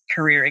earlier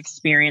career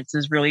experience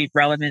is really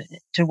relevant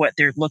to what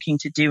they're looking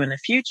to do in the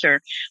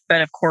future.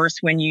 But of course,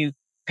 when you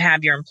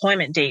have your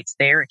employment dates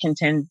there, it can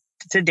tend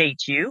to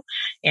date you,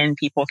 and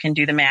people can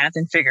do the math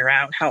and figure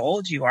out how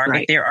old you are.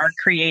 Right. But there are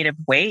creative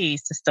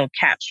ways to still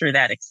capture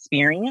that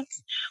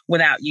experience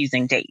without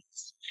using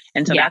dates.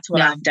 And so that's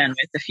what I've done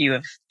with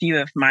a few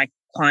of my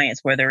clients,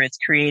 whether it's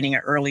creating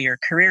an earlier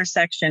career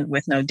section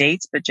with no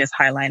dates, but just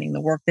highlighting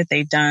the work that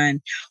they've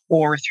done,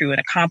 or through an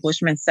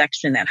accomplishment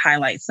section that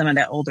highlights some of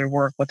that older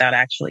work without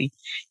actually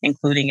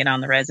including it on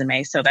the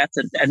resume. So that's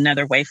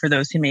another way for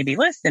those who may be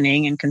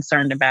listening and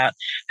concerned about,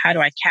 how do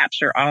I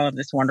capture all of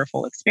this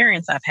wonderful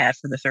experience I've had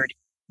for the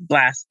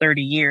last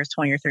 30 years,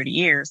 20 or 30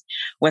 years,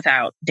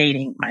 without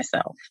dating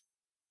myself.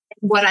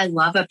 What I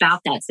love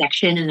about that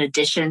section, in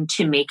addition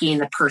to making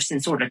the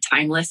person sort of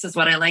timeless, is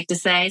what I like to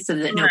say, so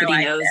that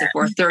nobody knows if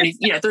we're 30,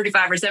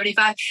 35 or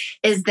 75,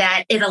 is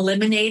that it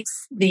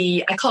eliminates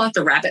I call it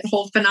the rabbit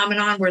hole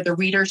phenomenon, where the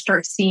reader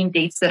starts seeing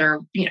dates that are,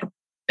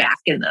 back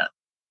in the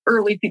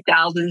early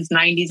 2000s,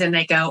 90s, and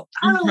they go,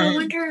 oh, I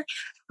wonder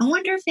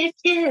if they have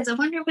kids. I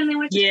wonder when they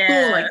went to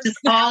school. Like just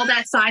all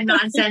that side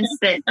nonsense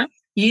that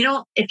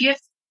if you have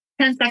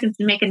 10 seconds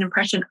to make an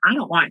impression, I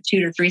don't want 2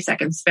 to 3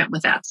 seconds spent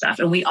with that stuff.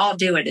 And we all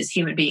do it as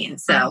human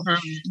beings. So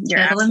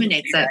that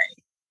eliminates it.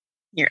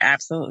 You're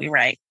absolutely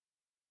right.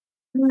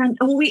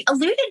 We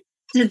alluded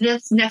to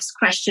this next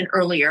question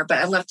earlier,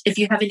 but if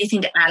you have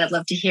anything to add, I'd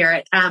love to hear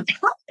it. How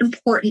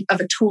important of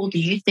a tool do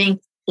you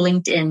think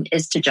LinkedIn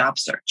is to job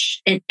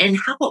search? And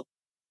how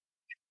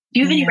do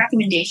you have any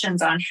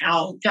recommendations on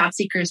how job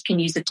seekers can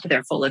use it to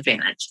their full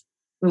advantage?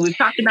 We've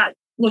talked about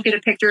looking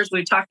at pictures.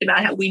 We've talked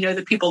about how we know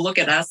that people look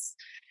at us.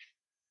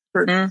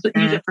 Use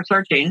it for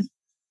searching.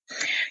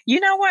 You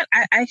know what?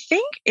 I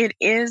think it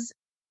is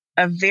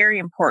a very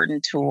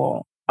important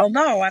tool.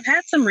 Although I've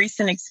had some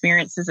recent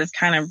experiences that's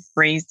kind of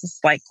raised a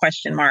slight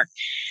question mark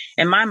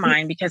in my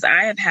mind, because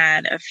I have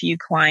had a few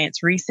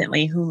clients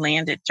recently who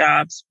landed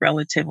jobs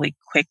relatively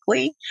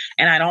quickly,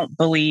 and I don't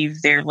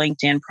believe their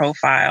LinkedIn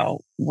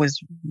profile was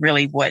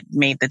really what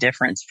made the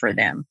difference for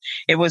them.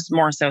 It was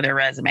more so their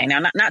resume.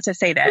 Now, not to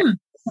say that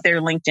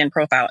their LinkedIn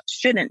profile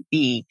shouldn't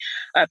be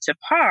up to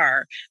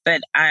par,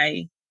 but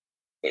I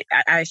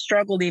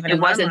struggled even. It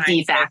wasn't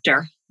the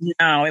factor.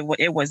 No,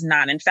 it was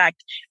not. In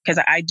fact,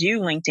 because I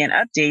do LinkedIn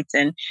updates,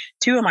 and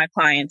two of my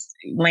clients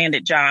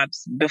landed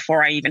jobs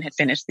before I even had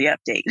finished the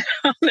update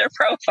on their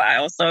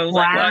profile. So it was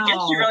like, well, I guess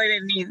you really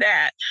didn't need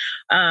that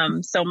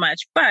so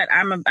much. But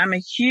I'm a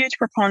huge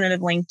proponent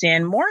of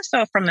LinkedIn, more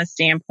so from the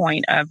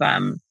standpoint of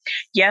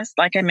yes,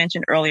 like I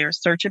mentioned earlier,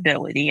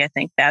 searchability. I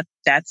think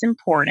that's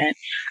important.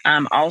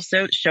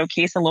 Also,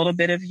 showcase a little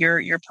bit of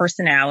your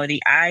personality.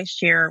 I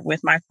share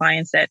with my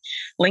clients that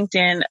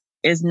LinkedIn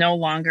is no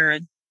longer a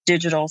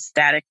digital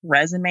static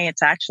resume.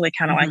 It's actually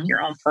kind of like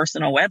your own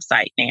personal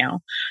website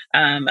now,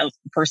 a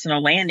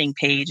personal landing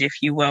page, if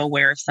you will,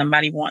 where if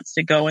somebody wants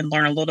to go and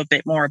learn a little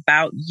bit more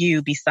about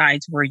you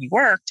besides where you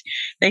worked,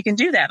 they can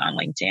do that on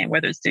LinkedIn,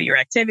 whether it's through your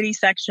activity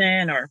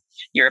section or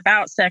your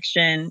about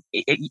section.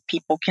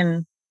 People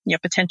can,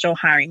 potential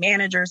hiring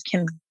managers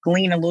can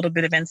glean a little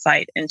bit of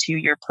insight into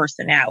your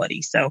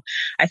personality. So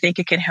I think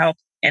it could help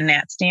in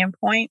that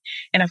standpoint.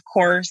 And of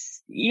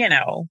course,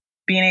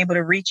 being able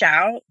to reach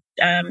out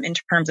in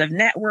terms of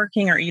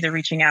networking or either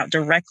reaching out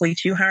directly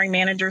to hiring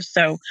managers.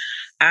 So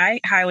I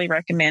highly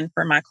recommend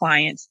for my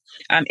clients,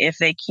 if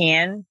they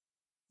can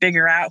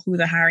figure out who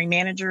the hiring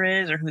manager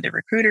is or who the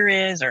recruiter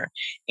is or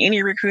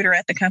any recruiter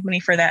at the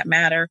company for that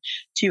matter,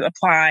 to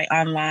apply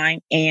online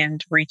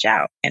and reach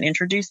out and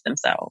introduce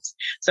themselves.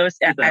 So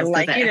I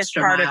like it as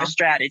part of a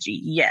strategy.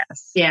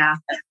 Yes. Yeah.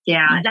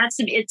 That's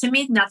it. To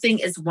me, nothing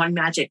is one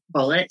magic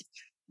bullet,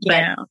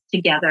 but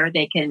together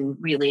they can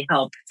really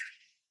help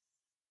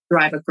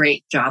drive a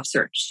great job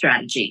search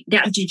strategy.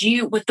 Now,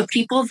 with the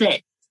people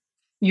that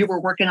you were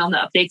working on the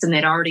updates and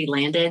they'd already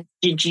landed,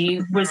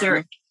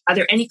 are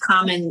there any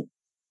common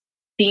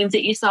themes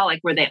that you saw?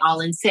 Like, were they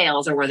all in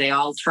sales or were they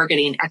all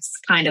targeting X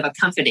kind of a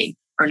company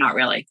or not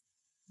really?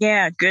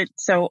 Yeah, good.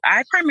 So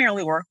I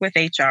primarily work with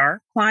HR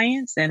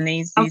clients, and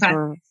these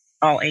were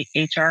all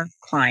HR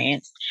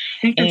clients.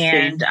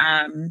 And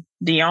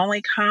the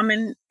only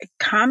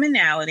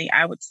commonality,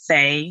 I would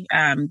say,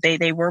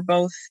 they were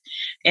both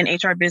in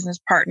HR business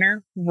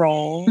partner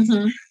roles.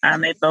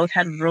 They both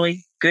had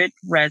really good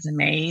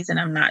resumes, and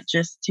I'm not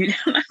just tooting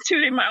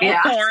my own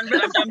horn,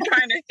 but I'm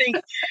trying to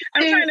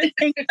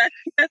think.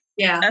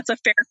 That's a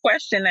fair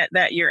question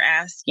that you're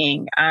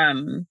asking.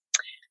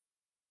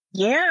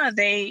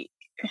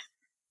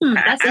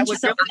 That's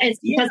interesting.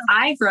 Because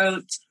I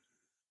wrote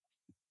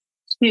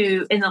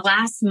in the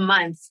last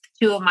month,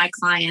 two of my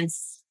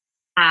clients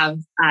have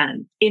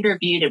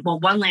interviewed. Well,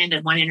 one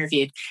landed, one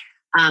interviewed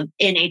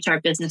in HR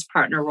business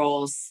partner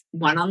roles,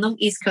 one on the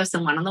East Coast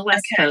and one on the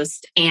West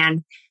Coast.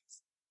 And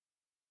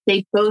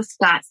they both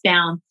got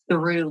found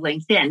through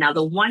LinkedIn. Now,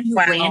 the one who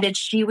landed,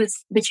 she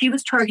was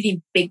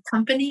targeting big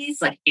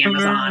companies like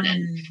Amazon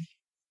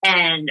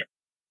and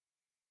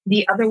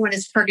the other one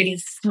is targeting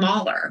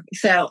smaller.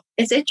 So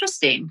it's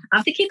interesting. I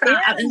have to keep an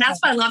eye out. And that's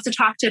why I love to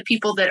talk to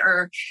people that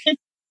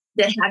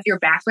have your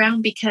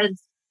background,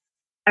 because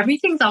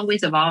everything's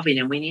always evolving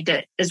and we need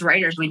to, as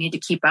writers, we need to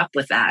keep up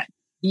with that.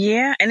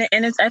 Yeah.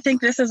 And I think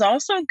this is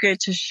also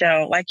good to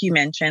show, like you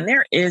mentioned,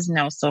 there is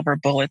no silver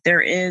bullet. There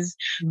is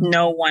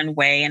no one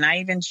way. And I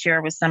even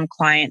share with some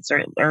clients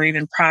or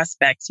even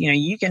prospects,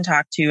 you can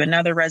talk to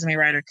another resume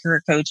writer,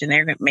 career coach, and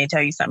they may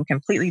tell you something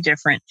completely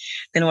different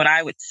than what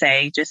I would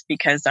say, just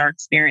because our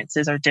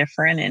experiences are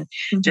different and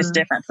just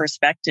different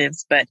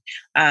perspectives. But,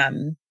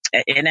 and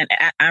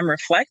I'm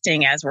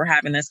reflecting as we're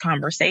having this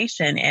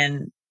conversation,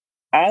 and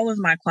all of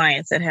my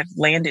clients that have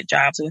landed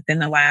jobs within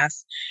the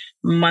last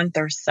month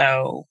or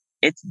so,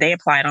 they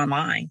applied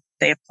online.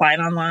 They applied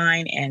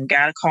online and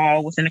got a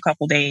call within a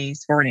couple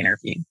days for an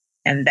interview.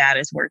 And that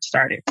is where it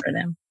started for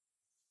them.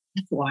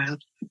 That's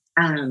wild.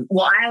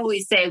 Well, I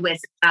always say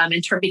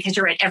because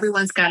you're right,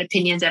 everyone's got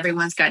opinions.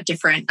 Everyone's got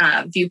different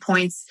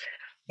viewpoints.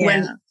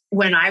 Yeah.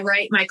 When I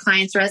write my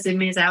clients'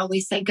 resumes, I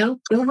always say, go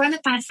run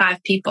it by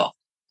 5 people.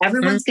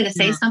 Everyone's going to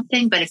say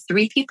something, but if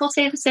 3 people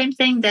say the same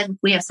thing, then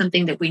we have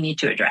something that we need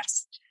to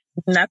address.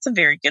 That's a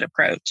very good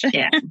approach.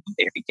 Yeah.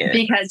 Very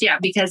good.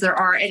 Because there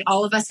are, and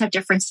all of us have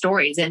different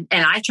stories. And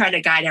I try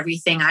to guide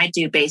everything I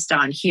do based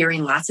on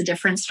hearing lots of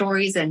different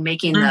stories and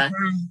making the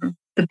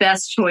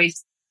best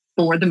choice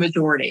for the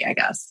majority, I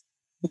guess.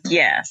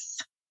 Yes.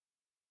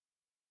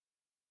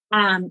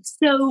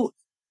 So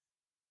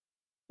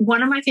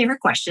one of my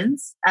favorite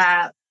questions,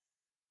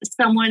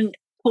 someone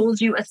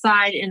pulls you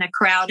aside in a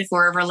crowd if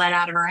we're ever let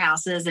out of our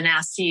houses and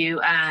asks you,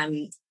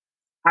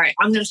 all right,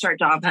 I'm going to start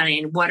job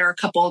hunting. What are a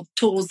couple of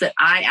tools that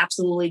I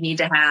absolutely need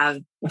to have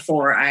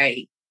before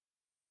I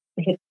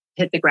hit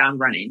the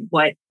ground running?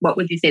 What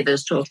would you say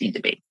those tools need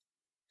to be?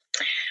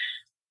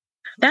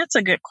 That's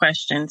a good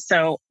question.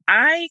 So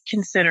I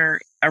consider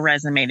a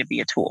resume to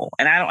be a tool.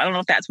 And I don't know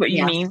if that's what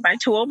you mean by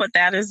tool, but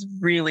that is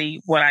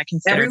really what I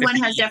consider. Everyone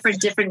has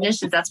different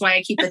niches. That's why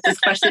I keep this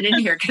question in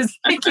here, because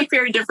I keep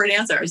hearing different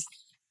answers.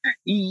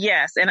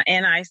 Yes.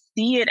 And I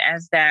see it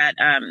as that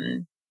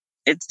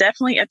it's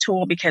definitely a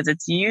tool, because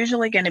it's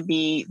usually going to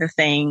be the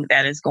thing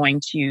that is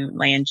going to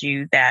land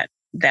you that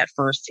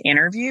first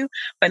interview,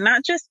 but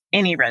not just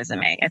any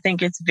resume. I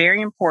think it's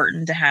very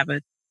important to have a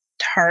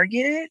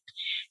targeted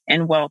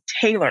and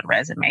well-tailored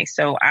resume.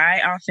 So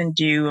I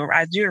do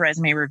a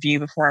resume review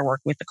before I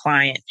work with the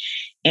client,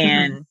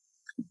 and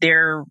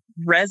their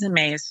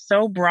resume is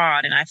so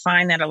broad. And I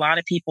find that a lot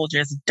of people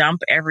just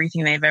dump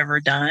everything they've ever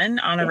done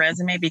on a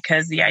resume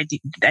because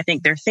I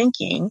think they're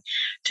thinking,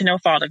 to no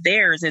fault of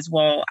theirs, is,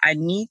 well, I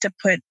need to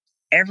put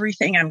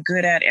everything I'm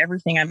good at,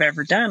 everything I've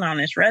ever done on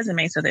this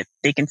resume so that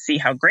they can see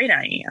how great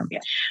I am. Yeah.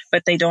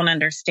 But they don't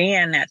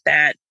understand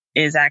that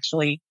is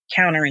actually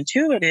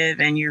counterintuitive,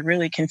 and you're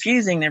really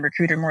confusing the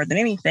recruiter more than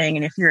anything.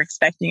 And if you're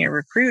expecting a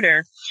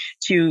recruiter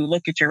to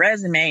look at your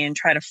resume and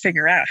try to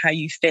figure out how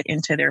you fit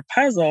into their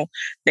puzzle,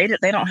 they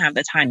don't have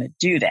the time to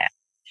do that.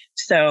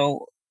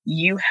 So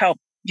you help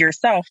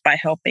yourself by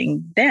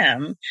helping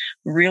them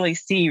really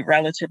see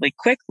relatively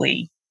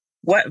quickly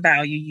what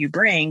value you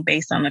bring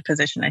based on the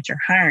position that you're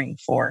hiring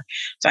for.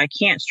 So I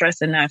can't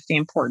stress enough the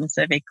importance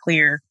of a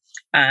clear,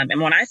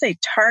 and when I say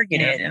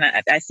targeted, and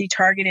I see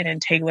targeted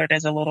and tailored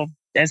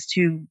as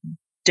two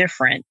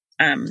different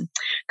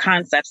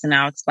concepts, and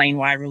I'll explain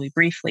why really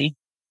briefly.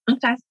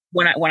 Okay.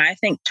 When I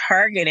think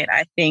targeted,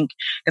 I think,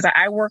 because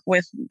I work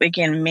with,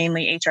 again,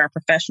 mainly HR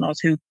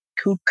professionals who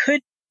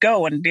could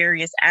go in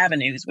various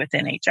avenues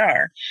within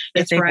HR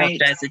if they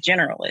worked as a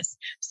generalist.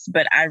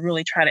 But I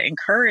really try to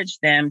encourage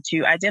them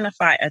to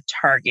identify a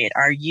target.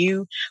 Are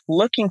you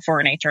looking for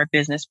an HR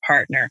business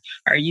partner?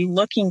 Are you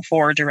looking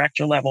for a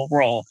director level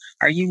role?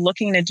 Are you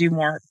looking to do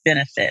more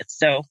benefits?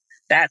 So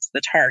that's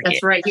the target.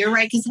 That's right. You're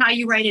right. Because how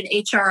you write an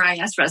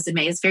HRIS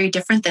resume is very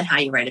different than how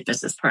you write a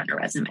business partner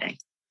resume.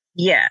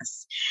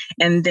 Yes.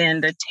 And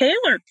then the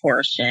tailored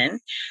portion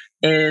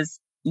is,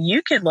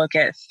 you could look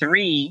at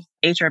 3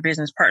 HR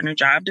business partner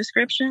job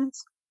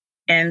descriptions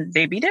and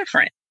they'd be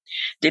different.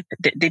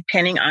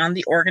 Depending on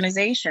the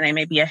organization, they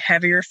may be a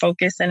heavier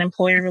focus on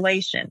employee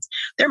relations.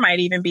 There might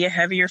even be a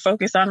heavier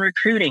focus on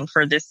recruiting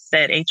for this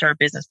said HR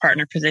business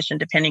partner position,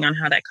 depending on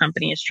how that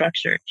company is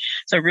structured.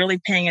 So really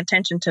paying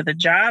attention to the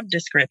job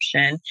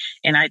description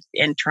and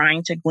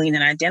trying to glean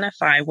and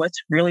identify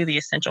what's really the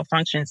essential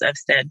functions of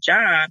said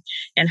job,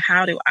 and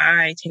how do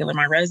I tailor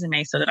my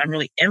resume so that I'm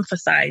really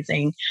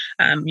emphasizing,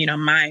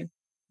 my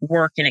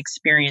work and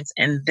experience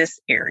in this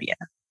area.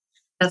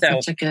 That's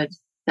such a good.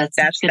 That's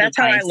how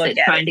I look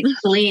at trying to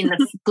glean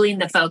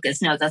the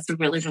focus. No, that's a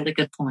really, really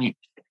good point.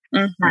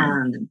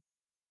 Mm-hmm.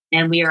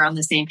 And we are on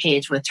the same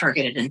page with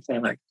targeted and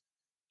tailored.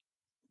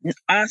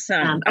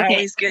 Awesome. Okay.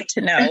 Always good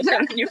to know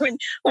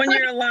when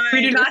you're aligned.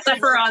 We do not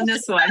suffer on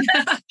this one.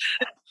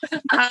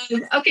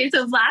 Okay,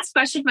 so last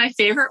question, my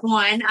favorite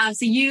one.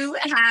 So you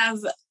have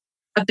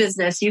a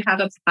business, you have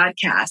a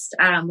podcast.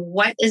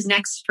 What is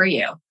next for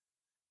you?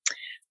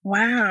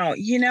 Wow.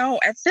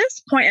 At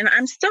this point, and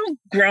I'm still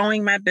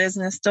growing my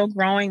business, still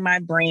growing my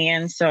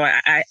brand. So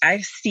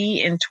I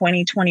see in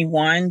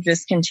 2021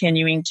 just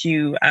continuing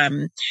to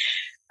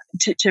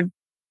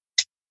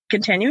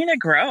continuing to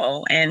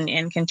grow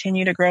and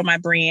continue to grow my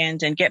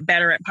brand and get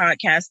better at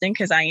podcasting,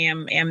 because I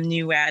am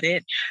new at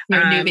it.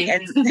 You're a newbie.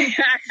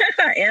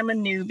 I am a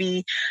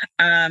newbie.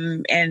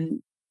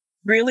 And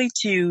really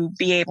to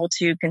be able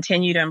to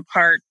continue to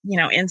impart,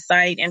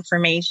 insight,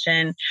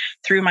 information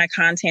through my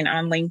content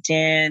on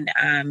LinkedIn.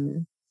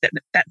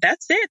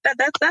 That's it.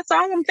 That's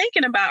all I'm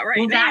thinking about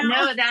now.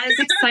 No, that is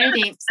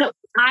exciting. So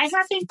I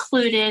have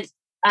included,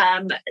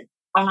 as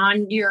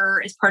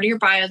part of your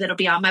bio, that'll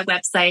be on my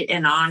website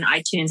and on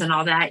iTunes and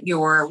all that,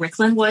 your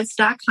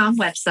ricklandwoods.com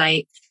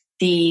website,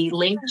 the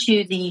link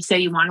to the So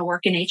You Want to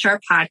Work in HR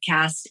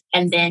podcast,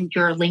 and then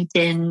your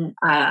LinkedIn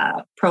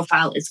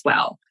profile as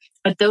well.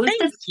 But those are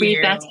the 3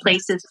 best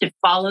places to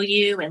follow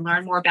you and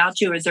learn more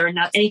about you. Is there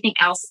anything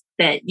else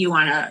that you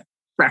want to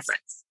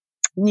reference?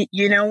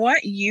 You know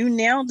what? You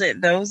nailed it.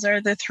 Those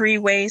are the 3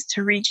 ways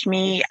to reach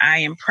me. I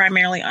am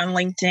primarily on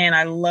LinkedIn.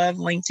 I love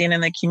LinkedIn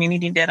and the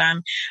community that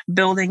I'm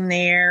building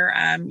there,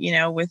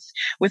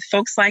 with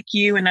folks like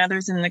you and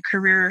others in the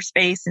career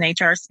space and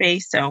HR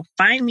space. So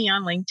find me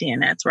on LinkedIn.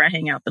 That's where I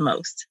hang out the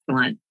most.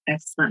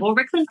 Excellent. Well,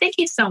 Rickland, thank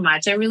you so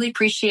much. I really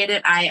appreciate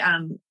it.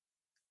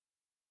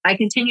 I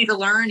continue to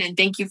learn, and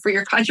thank you for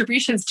your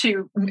contributions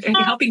to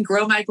helping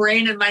grow my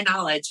brain and my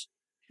knowledge.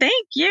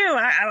 Thank you.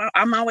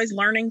 I'm always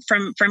learning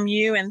from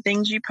you and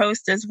things you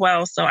post as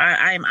well. So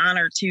I am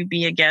honored to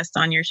be a guest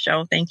on your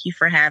show. Thank you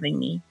for having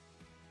me.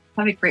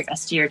 Have a great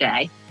rest of your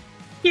day.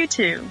 You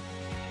too.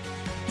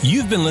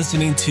 You've been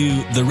listening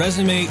to The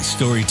Resume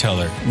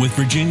Storyteller with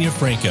Virginia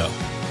Franco.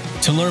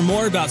 To learn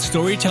more about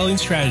storytelling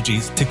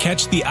strategies to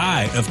catch the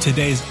eye of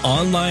today's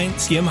online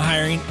skim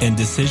hiring and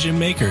decision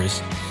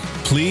makers,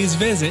 please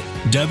visit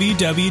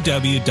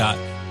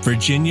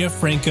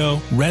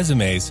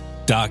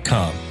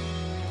www.virginiafrancoresumes.com.